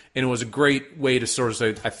Indicator. And it was a great way to sort of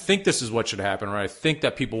say, I think this is what should happen, right? I think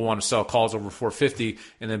that people want to sell calls over 450.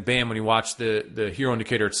 And then bam, when you watch the Hero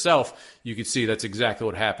Indicator itself, you could see that's exactly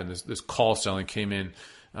what happened. This call selling came in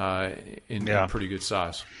pretty good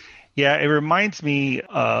size. Yeah, it reminds me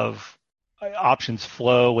of options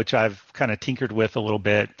flow, which I've kind of tinkered with a little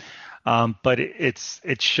bit, but it's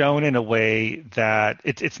shown in a way that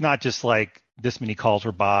it's not just like this many calls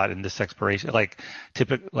were bought and this expiration, like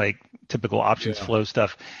typical options flow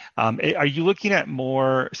stuff. Are you looking at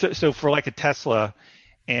more? So for like a Tesla,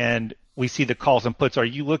 and we see the calls and puts. Are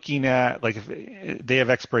you looking at, like, if they have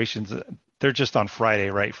expirations? They're just on Friday,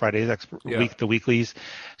 right? Friday's the weeklies.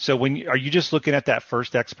 So are you just looking at that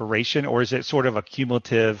first expiration, or is it sort of a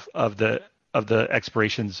cumulative of the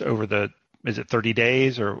expirations over is it 30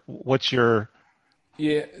 days, or what's your?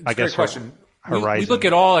 Yeah, I guess question. Horizon. We look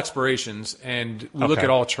at all expirations and we look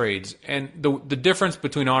at all trades, and the difference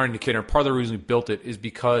between our indicator, and part of the reason we built it, is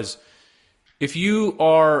because if you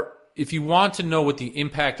want to know what the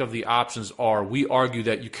impact of the options are, we argue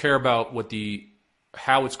that you care about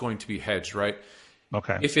how it's going to be hedged, right?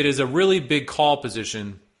 Okay. If it is a really big call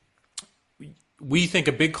position, we think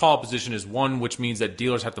a big call position is one which means that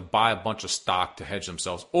dealers have to buy a bunch of stock to hedge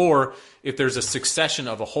themselves. Or if there's a succession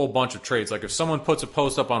of a whole bunch of trades, like if someone puts a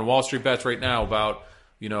post up on Wall Street Bets right now about,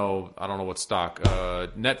 I don't know what stock,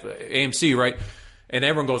 AMC, right? And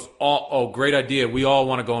everyone goes, oh, great idea. We all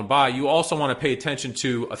want to go and buy. You also want to pay attention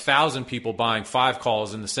to 1,000 people buying 5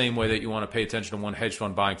 calls in the same way that you want to pay attention to one hedge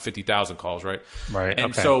fund buying 50,000 calls, right? Right.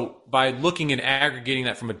 And so by looking and aggregating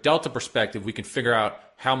that from a delta perspective, we can figure out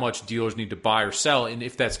how much dealers need to buy or sell and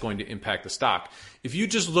if that's going to impact the stock. If you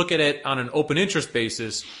just look at it on an open interest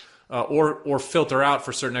basis or filter out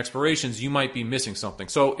for certain expirations, you might be missing something.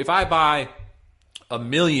 So if I buy 1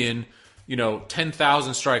 million,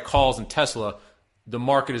 10,000 strike calls in Tesla, the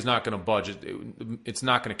market is not going to budge. It's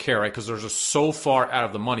not going to care, right? Because they're just so far out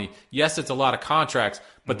of the money. Yes, it's a lot of contracts,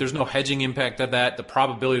 but there's no hedging impact of that. The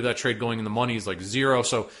probability of that trade going in the money is like 0.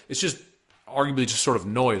 So it's just arguably just sort of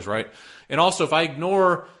noise, right? And also, if I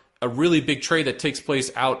ignore a really big trade that takes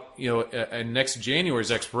place out, in next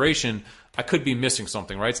January's expiration, I could be missing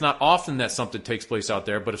something, right? It's not often that something takes place out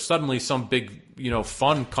there, but if suddenly some big,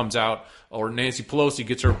 fund comes out or Nancy Pelosi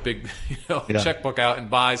gets her big, checkbook out and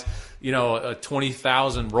buys,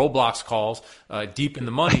 20,000 Roblox calls deep in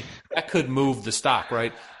the money, that could move the stock,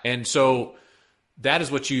 right? And so that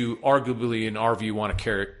is what you arguably, in our view, want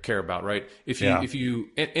to care about, right? If you,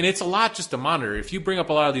 and it's a lot just to monitor. If you bring up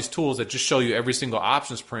a lot of these tools that just show you every single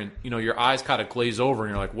options print, your eyes kind of glaze over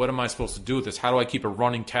and you're like, what am I supposed to do with this? How do I keep a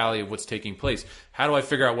running tally of what's taking place? How do I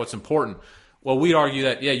figure out what's important? Well, we'd argue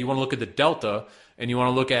that, you want to look at the delta and you want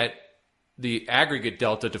to look at the aggregate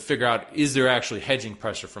delta to figure out, is there actually hedging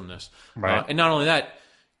pressure from this? Right. And not only that,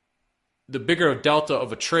 the bigger a delta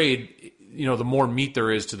of a trade, the more meat there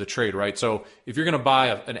is to the trade, right? So if you're going to buy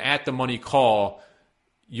an at-the-money call,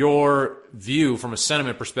 your view from a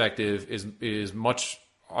sentiment perspective is much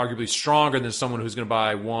arguably stronger than someone who's going to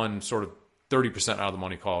buy one sort of 30% out of the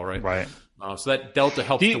money call, right? Right. So that delta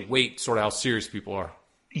helps to weight sort of how serious people are.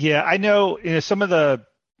 Yeah, I know some of the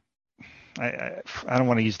I don't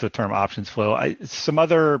want to use the term options flow. Some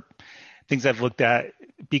other things I've looked at,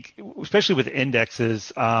 especially with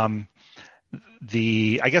indexes, I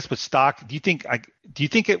guess with stock, do you think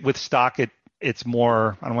with stock it's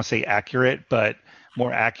more, I don't want to say accurate, but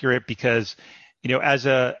more accurate because as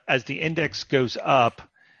the index goes up,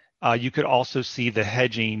 you could also see the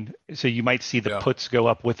hedging, so you might see the puts go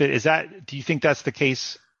up with it. Do you think that's the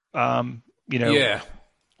case? Yeah.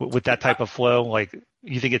 With that type of flow, like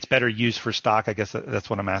you think it's better used for stock? I guess that's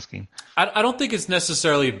what I'm asking. I don't think it's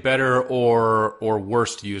necessarily better or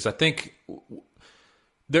worse to use. I think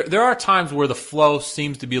there are times where the flow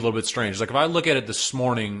seems to be a little bit strange. Like if I look at it this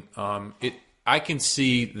morning, I can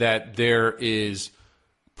see that there is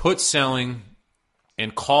put selling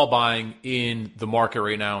and call buying in the market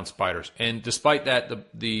right now in spiders. And despite that,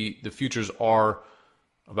 the futures are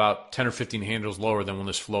about 10 or 15 handles lower than when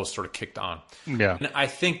this flow sort of kicked on. Yeah. And I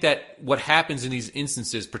think that what happens in these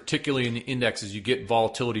instances, particularly in the indexes, you get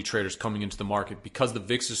volatility traders coming into the market because the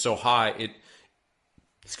VIX is so high, it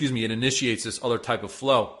initiates this other type of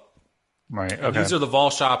flow. Right. Okay. And these are the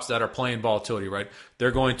vol shops that are playing volatility, right?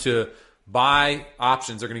 They're going to buy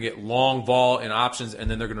options, they're going to get long vol in options, and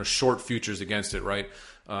then they're going to short futures against it, right?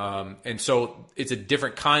 And so it's a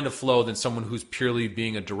different kind of flow than someone who's purely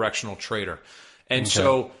being a directional trader. And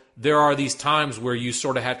so there are these times where you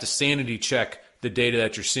sort of have to sanity check the data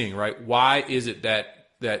that you're seeing, right? Why is it that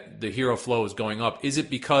the hero flow is going up? Is it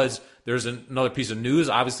because there's another piece of news?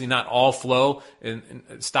 Obviously not all flow and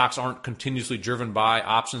stocks aren't continuously driven by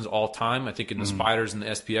options all time. I think in the spiders and the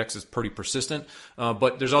SPX is pretty persistent.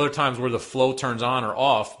 But there's other times where the flow turns on or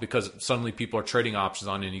off because suddenly people are trading options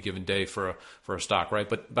on any given day for a stock, right?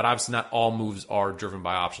 But obviously not all moves are driven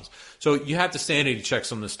by options. So you have to sanity check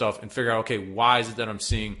some of this stuff and figure out, okay, why is it that I'm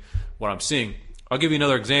seeing what I'm seeing? I'll give you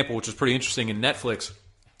another example, which is pretty interesting in Netflix.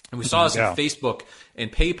 And we saw this in Facebook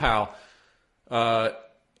and PayPal.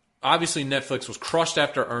 Obviously, Netflix was crushed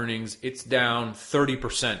after earnings. It's down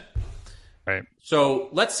 30%. Right. So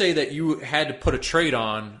let's say that you had to put a trade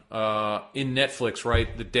on in Netflix,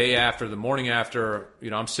 right, the day after, the morning after.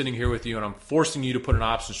 I'm sitting here with you, and I'm forcing you to put an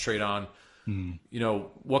options trade on.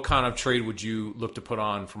 What kind of trade would you look to put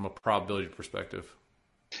on from a probability perspective?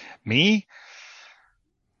 Me?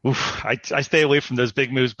 Oof, I stay away from those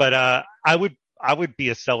big moves, but I would be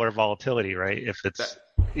a seller of volatility, right? If it's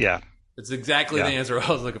It's exactly the answer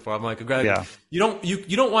I was looking for. I'm like, you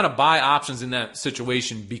don't want to buy options in that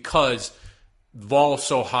situation because vol is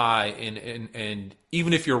so high, and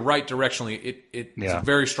even if you're right directionally, it's a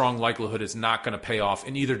very strong likelihood it's not going to pay off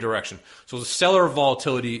in either direction. So the seller of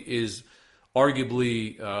volatility is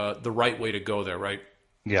arguably the right way to go there, right?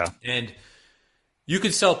 Yeah. And you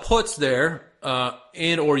can sell puts there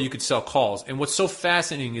and or you could sell calls. And what's so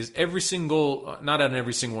fascinating is every single, not on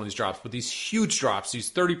every single one of these drops, but these huge drops,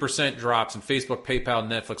 these 30% drops in Facebook, PayPal,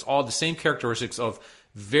 Netflix, all the same characteristics of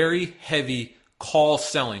very heavy call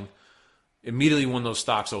selling immediately when those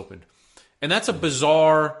stocks opened. And that's a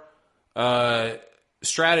bizarre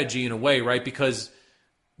strategy in a way, right? Because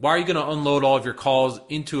why are you going to unload all of your calls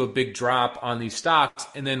into a big drop on these stocks?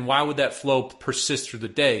 And then why would that flow persist through the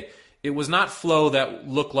day? It was not flow that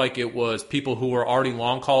looked like it was people who were already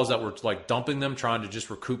long calls that were like dumping them, trying to just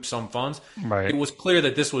recoup some funds. Right. It was clear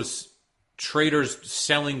that this was traders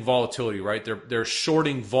selling volatility, right? They're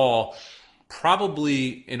shorting vol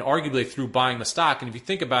probably and arguably through buying the stock. And if you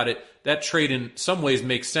think about it, that trade in some ways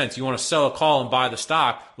makes sense. You want to sell a call and buy the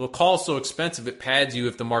stock. Well, the call is so expensive, it pads you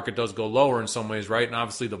if the market does go lower in some ways, right? And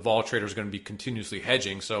obviously the vol trader is going to be continuously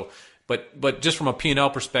hedging. So, but just from a P&L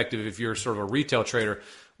perspective, if you're sort of a retail trader,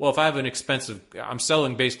 well, if I have I'm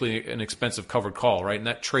selling basically an expensive covered call, right? And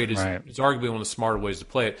that trade is arguably one of the smarter ways to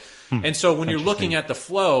play it. And so when you're looking at the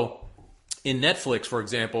flow in Netflix, for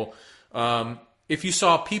example, if you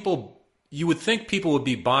saw people, you would think people would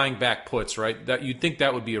be buying back puts, right? That you'd think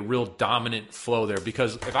that would be a real dominant flow there,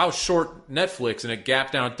 because if I was short Netflix and it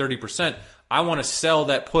gapped down 30%, I want to sell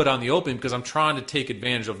that put on the open because I'm trying to take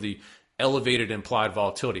advantage of the elevated implied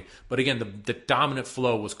volatility. But again, the dominant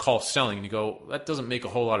flow was call selling, and you go, that doesn't make a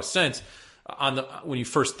whole lot of sense when you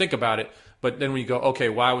first think about it. But then when you go, okay,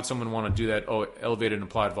 why would someone want to do that? Oh, elevated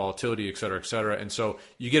implied volatility, et cetera, et cetera. And so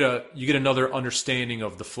you get another understanding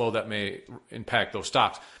of the flow that may impact those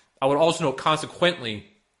stocks. I would also note, consequently,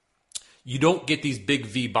 you don't get these big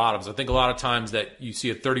V bottoms. I think a lot of times that you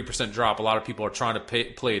see a 30% drop, a lot of people are trying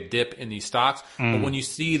to play a dip in these stocks. But when you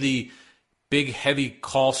see the big, heavy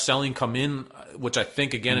call selling come in, which I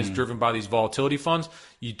think, again, is driven by these volatility funds,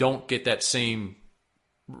 you don't get that same,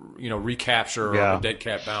 recapture or a dead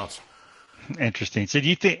cat bounce. Interesting. So do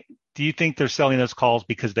you think they're selling those calls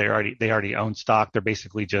because they already own stock? They're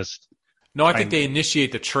basically just... No, I think they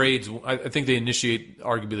initiate the trades. I think they initiate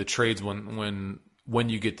arguably the trades when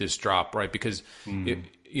you get this drop, right? Because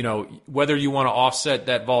whether you want to offset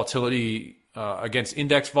that volatility against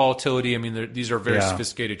index volatility, I mean, these are very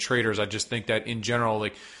sophisticated traders. I just think that in general,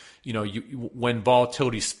 when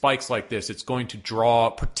volatility spikes like this, it's going to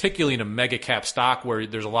draw, particularly in a mega cap stock where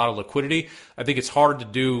there's a lot of liquidity. I think it's hard to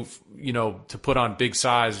do, to put on big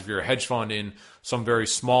size if you're a hedge fund in some very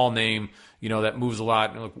small name, that moves a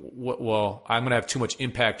lot. Well, I'm going to have too much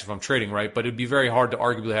impact if I'm trading, right? But it'd be very hard to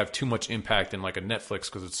arguably have too much impact in like a Netflix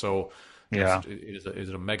because it's so, it is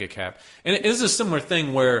a mega cap. And it is a similar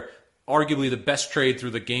thing where arguably the best trade through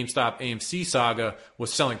the GameStop AMC saga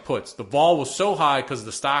was selling puts. The vol was so high because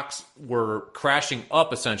the stocks were crashing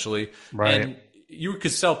up essentially. Right. And you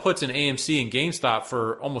could sell puts in AMC and GameStop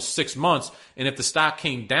for almost 6 months. And if the stock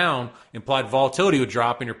came down, implied volatility would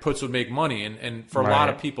drop and your puts would make money. And for a lot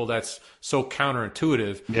of people, that's so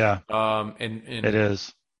counterintuitive. Yeah. And it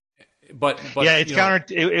is. But yeah, it's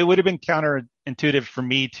it would have been counterintuitive for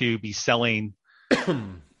me to be selling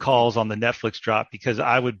calls on the Netflix drop because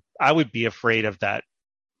I would be afraid of that,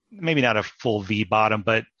 maybe not a full V bottom,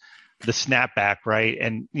 but the snapback, right?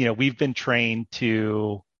 And we've been trained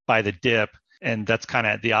to buy the dip, and that's kind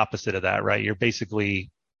of the opposite of that, right? You're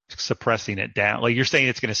basically suppressing it down. Like you're saying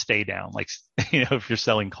it's going to stay down. Like, if you're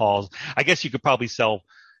selling calls, I guess you could probably sell,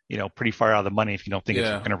 pretty far out of the money if you don't think it's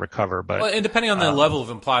going to recover. But and depending on the level of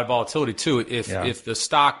implied volatility too, if the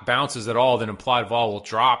stock bounces at all, then implied vol will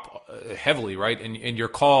drop heavily, right? And your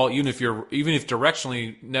call, even if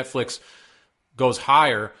directionally Netflix goes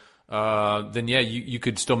higher, then you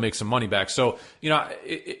could still make some money back. So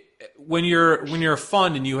when you're a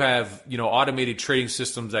fund and you have automated trading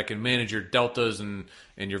systems that can manage your deltas and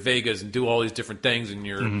your vegas and do all these different things, and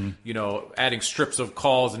you're adding strips of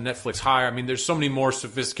calls and Netflix higher. I mean, there's so many more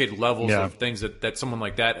sophisticated levels of things that someone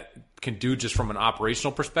like that can do just from an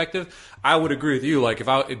operational perspective. I would agree with you. Like if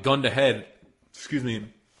I gunned ahead,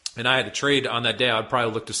 and I had to trade on that day, I'd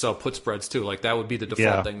probably look to sell put spreads too. Like that would be the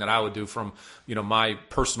default thing that I would do from my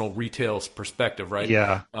personal retail perspective, right?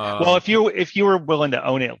 Yeah. Well, if you were willing to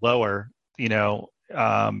own it lower, sell,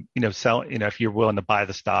 if you're willing to buy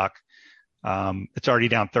the stock, it's already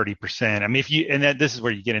down 30%. I mean, this is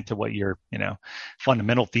where you get into what your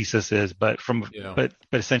fundamental thesis is, but but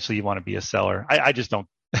essentially you want to be a seller. I just don't.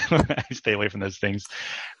 I stay away from those things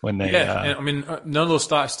when they. Yeah, and I mean, none of those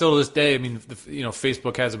stocks still to this day. I mean,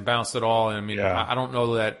 Facebook hasn't bounced at all, and I mean, I don't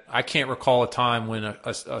know that I can't recall a time when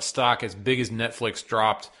a stock as big as Netflix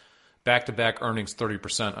dropped back-to-back earnings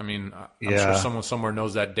 30%. I mean, I'm sure someone somewhere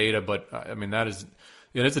knows that data, but I mean, that is,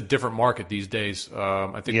 it's a different market these days.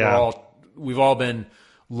 I think we've all been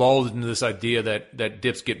lulled into this idea that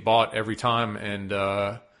dips get bought every time,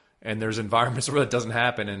 and there's environments where that doesn't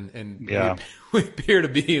happen, and we appear to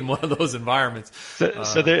be in one of those environments.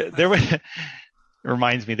 So there was, it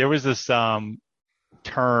reminds me, there was this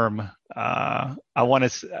term,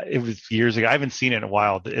 it was years ago. I haven't seen it in a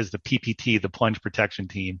while, is the PPT, the plunge protection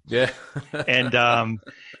team. Yeah. And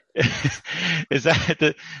does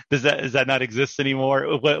that not exist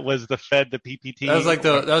anymore? What was the Fed, the PPT? That was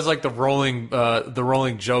like the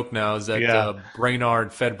rolling joke now, is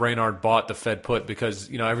that Fed Brainard bought the Fed put, because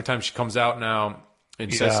every time she comes out now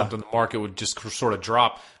and says something, the market would just sort of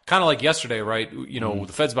drop, kind of like yesterday, right? The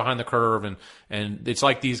Fed's behind the curve, and it's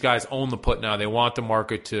like these guys own the put now. They want the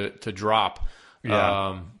market to drop.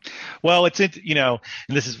 Yeah. Well, and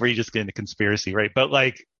this is where you just get into conspiracy, right? But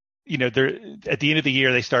they're at the end of the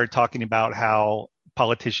year, they started talking about how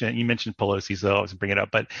you mentioned Pelosi, so I was bringing it up,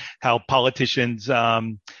 but how politicians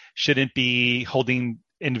shouldn't be holding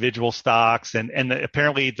individual stocks, and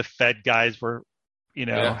apparently the Fed guys were,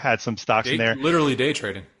 had some stocks in there, literally day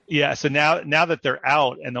trading. Yeah. So now that they're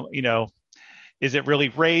out, and is it really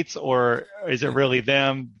rates, or is it really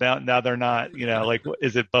them? Now they're not,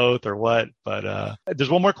 is it both or what? But there's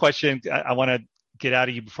one more question I want to get out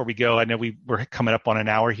of you before we go. I know we're coming up on an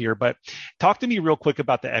hour here, but talk to me real quick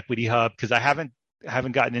about the Equity Hub, because I haven't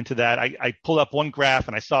gotten into that. I pulled up one graph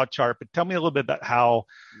and I saw a chart, but tell me a little bit about how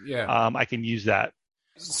I can use that.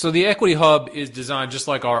 So the Equity Hub is designed just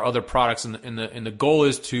like our other products, and the goal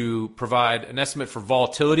is to provide an estimate for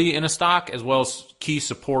volatility in a stock, as well as key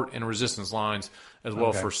support and resistance lines, as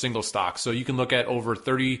well for single stocks. So you can look at over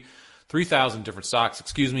 3,000 different stocks,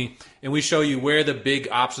 and we show you where the big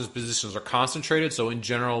options positions are concentrated. So in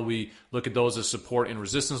general, we look at those as support and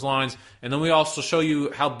resistance lines. And then we also show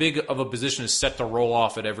you how big of a position is set to roll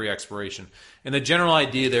off at every expiration. And the general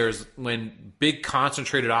idea there is when big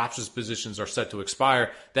concentrated options positions are set to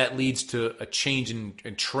expire, that leads to a change in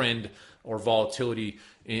trend or volatility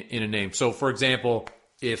in a name. So for example,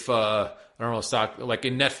 if I don't know, stock like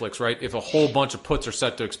in Netflix, right? If a whole bunch of puts are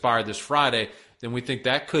set to expire this Friday, then we think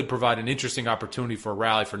that could provide an interesting opportunity for a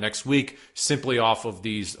rally for next week, simply off of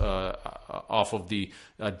the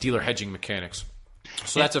dealer hedging mechanics.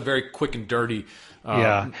 So that's a very quick and dirty.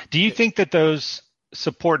 Do you think that those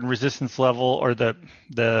support and resistance level, or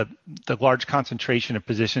the large concentration of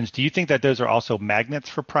positions, do you think that those are also magnets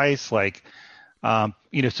for price? So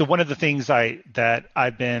one of the things that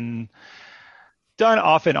I've been done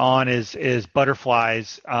off and on is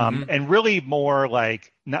butterflies, and really more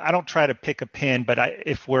like, I don't try to pick a pin, but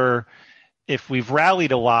if we've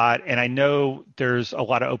rallied a lot and I know there's a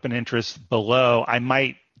lot of open interest below, I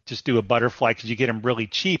might just do a butterfly, because you get them really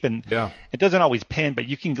cheap, and it doesn't always pin, but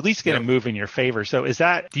you can at least get a move in your favor. So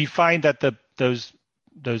do you find that those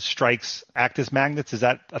strikes act as magnets? Is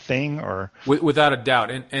that a thing, or? Without a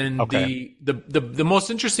doubt. And the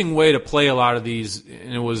most interesting way to play a lot of these,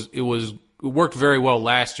 and it worked very well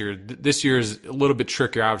last year. This year is a little bit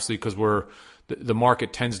trickier, obviously, because the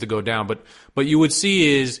market tends to go down. But you would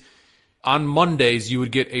see is on Mondays, you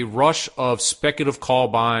would get a rush of speculative call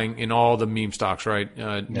buying in all the meme stocks, right?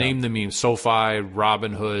 Name the memes: SoFi,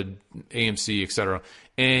 Robinhood, AMC, etc.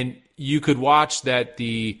 And you could watch that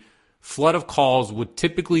the flood of calls would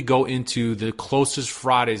typically go into the closest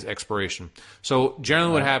Friday's expiration. So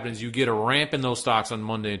generally what happens is you get a ramp in those stocks on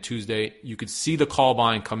Monday and Tuesday. You could see the call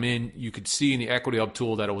buying come in. You could see in the Equity Hub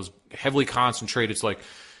tool that it was heavily concentrated. It's like,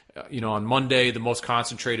 on Monday, the most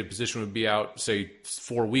concentrated position would be out, say,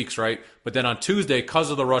 4 weeks, right? But then on Tuesday,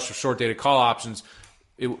 because of the rush of short-dated call options,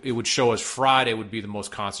 it would show as Friday would be the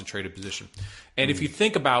most concentrated position. And if you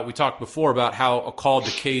think about, we talked before about how a call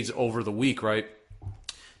decays over the week, right?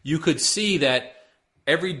 You could see that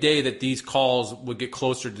every day that these calls would get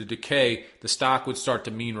closer to decay, the stock would start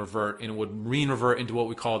to mean revert, and it would mean revert into what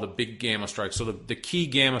we call the big gamma strike. So the key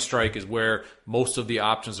gamma strike is where most of the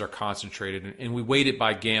options are concentrated, and we weight it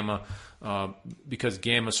by gamma because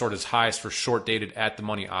gamma sort of is highest for short-dated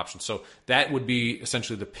at-the-money options. So that would be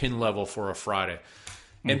essentially the pin level for a Friday.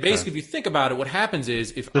 And basically, if you think about it, what happens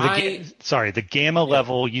is the gamma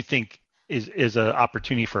level you think is an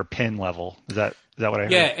opportunity for a pin level. Is that what I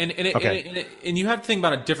heard? Yeah, and you have to think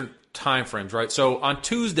about it different time frames, right? So on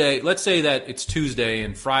Tuesday, let's say that it's Tuesday,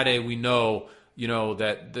 and Friday we know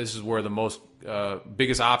that this is where the most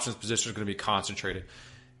biggest options position is going to be concentrated.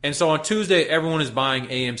 And so on Tuesday, everyone is buying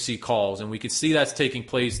AMC calls, and we could see that's taking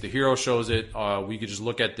place. The Hero shows it. We could just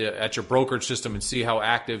look at your brokerage system and see how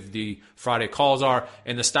active the Friday calls are,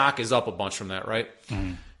 and the stock is up a bunch from that, right?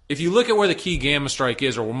 Mm-hmm. If you look at where the key gamma strike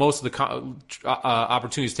is, or where most of the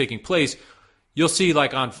opportunities taking place, you'll see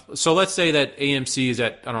like so let's say that AMC is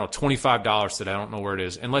at, I don't know, $25 today. I don't know where it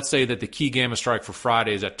is. And let's say that the key gamma strike for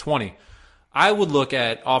Friday is at 20. I would look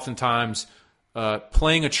at oftentimes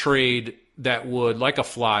playing a trade that would, like a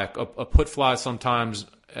fly, a put fly sometimes,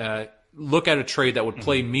 look at a trade that would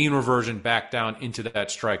play mean reversion back down into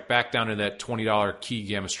that strike, back down to that $20 key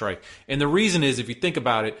gamma strike. And the reason is, if you think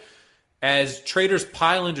about it, as traders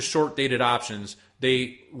pile into short-dated options,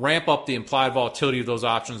 they ramp up the implied volatility of those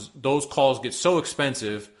options. Those calls get so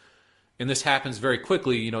expensive, and this happens very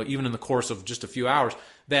quickly, even in the course of just a few hours,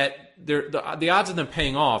 that the odds of them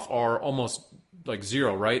paying off are almost like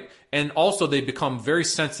zero, right? And also they become very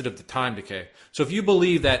sensitive to time decay. So if you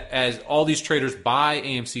believe that as all these traders buy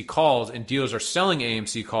AMC calls and dealers are selling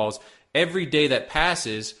AMC calls, every day that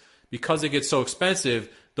passes, because they get so expensive,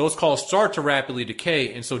 those calls start to rapidly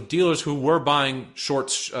decay. And so dealers who were buying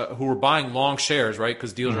who were buying long shares, right?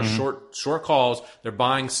 Because dealers are short calls, they're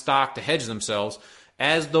buying stock to hedge themselves.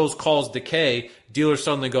 As those calls decay, dealers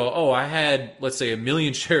suddenly go, oh, I had, let's say, 1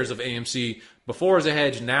 million shares of AMC before as a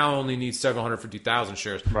hedge, now I only need 750,000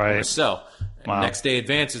 shares. Right. To sell. Wow. Next day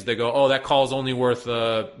advances, they go, oh, that call is only worth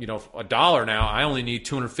 $1 now. I only need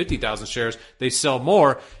 250,000 shares. They sell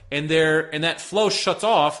more, and that flow shuts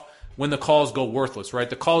off when the calls go worthless. Right,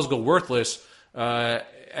 the calls go worthless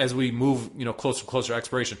as we move closer and closer to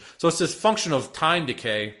expiration. So it's this function of time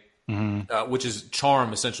decay, which is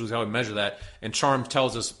charm essentially is how we measure that. And charm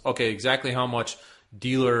tells us exactly how much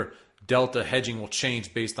dealer delta hedging will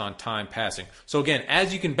change based on time passing. So again,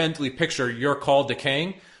 as you can mentally picture your call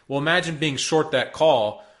decaying, well, imagine being short that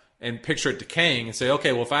call and picture it decaying and say,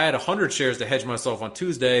 okay, well, if I had 100 shares to hedge myself on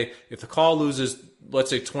Tuesday, if the call loses, let's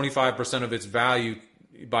say 25% of its value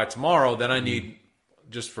by tomorrow, then I need,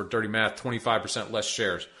 just for dirty math, 25% less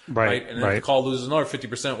shares. Right. And then if the call loses another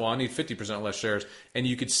 50%, well, I need 50% less shares. And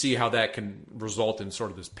you could see how that can result in sort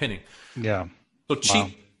of this pinning. Yeah. So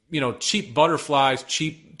cheap butterflies,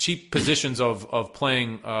 cheap positions of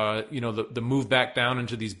playing, the move back down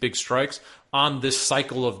into these big strikes on this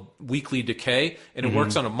cycle of weekly decay, and it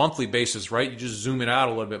works on a monthly basis, right? You just zoom it out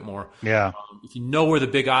a little bit more. Yeah. If you know where the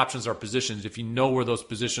big options are positioned, if you know where those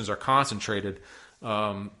positions are concentrated,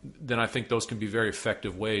 then I think those can be very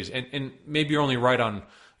effective ways. And maybe you're only right on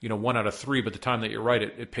 1 out of 3, but the time that you're right,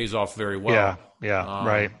 it pays off very well. Yeah.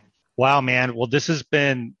 Right. Wow, man. Well, this has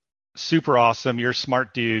been super awesome. You're a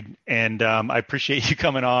smart dude, and I appreciate you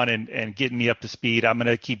coming on and getting me up to speed. I'm going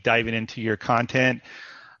to keep diving into your content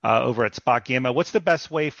over at Spot Gamma. What's the best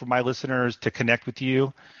way for my listeners to connect with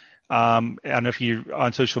you? I don't know if you're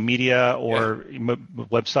on social media or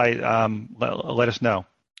website. Let us know.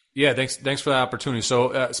 Yeah, thanks for the opportunity. So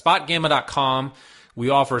spotgamma.com, we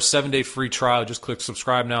offer a 7-day free trial. Just click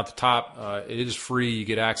subscribe now at the top. It is free. You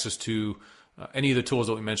get access to any of the tools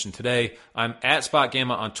that we mentioned today. I'm at Spot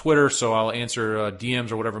Gamma on Twitter, so I'll answer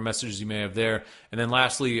DMs or whatever messages you may have there. And then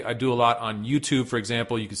lastly, I do a lot on YouTube. For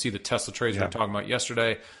example, you can see the Tesla trades we were talking about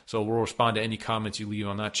yesterday. So we'll respond to any comments you leave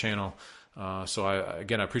on that channel. So I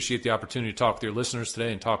appreciate the opportunity to talk with your listeners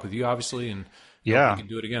today and talk with you, obviously, and we can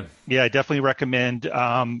do it again. Yeah, I definitely recommend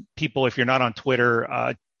people, if you're not on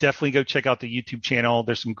Twitter, definitely go check out the YouTube channel.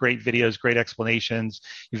 There's some great videos, great explanations.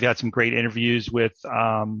 You've had some great interviews with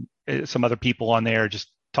some other people on there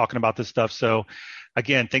just talking about this stuff. So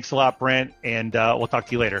again, thanks a lot, Brent, and we'll talk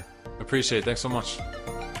to you later. Appreciate it. Thanks so much.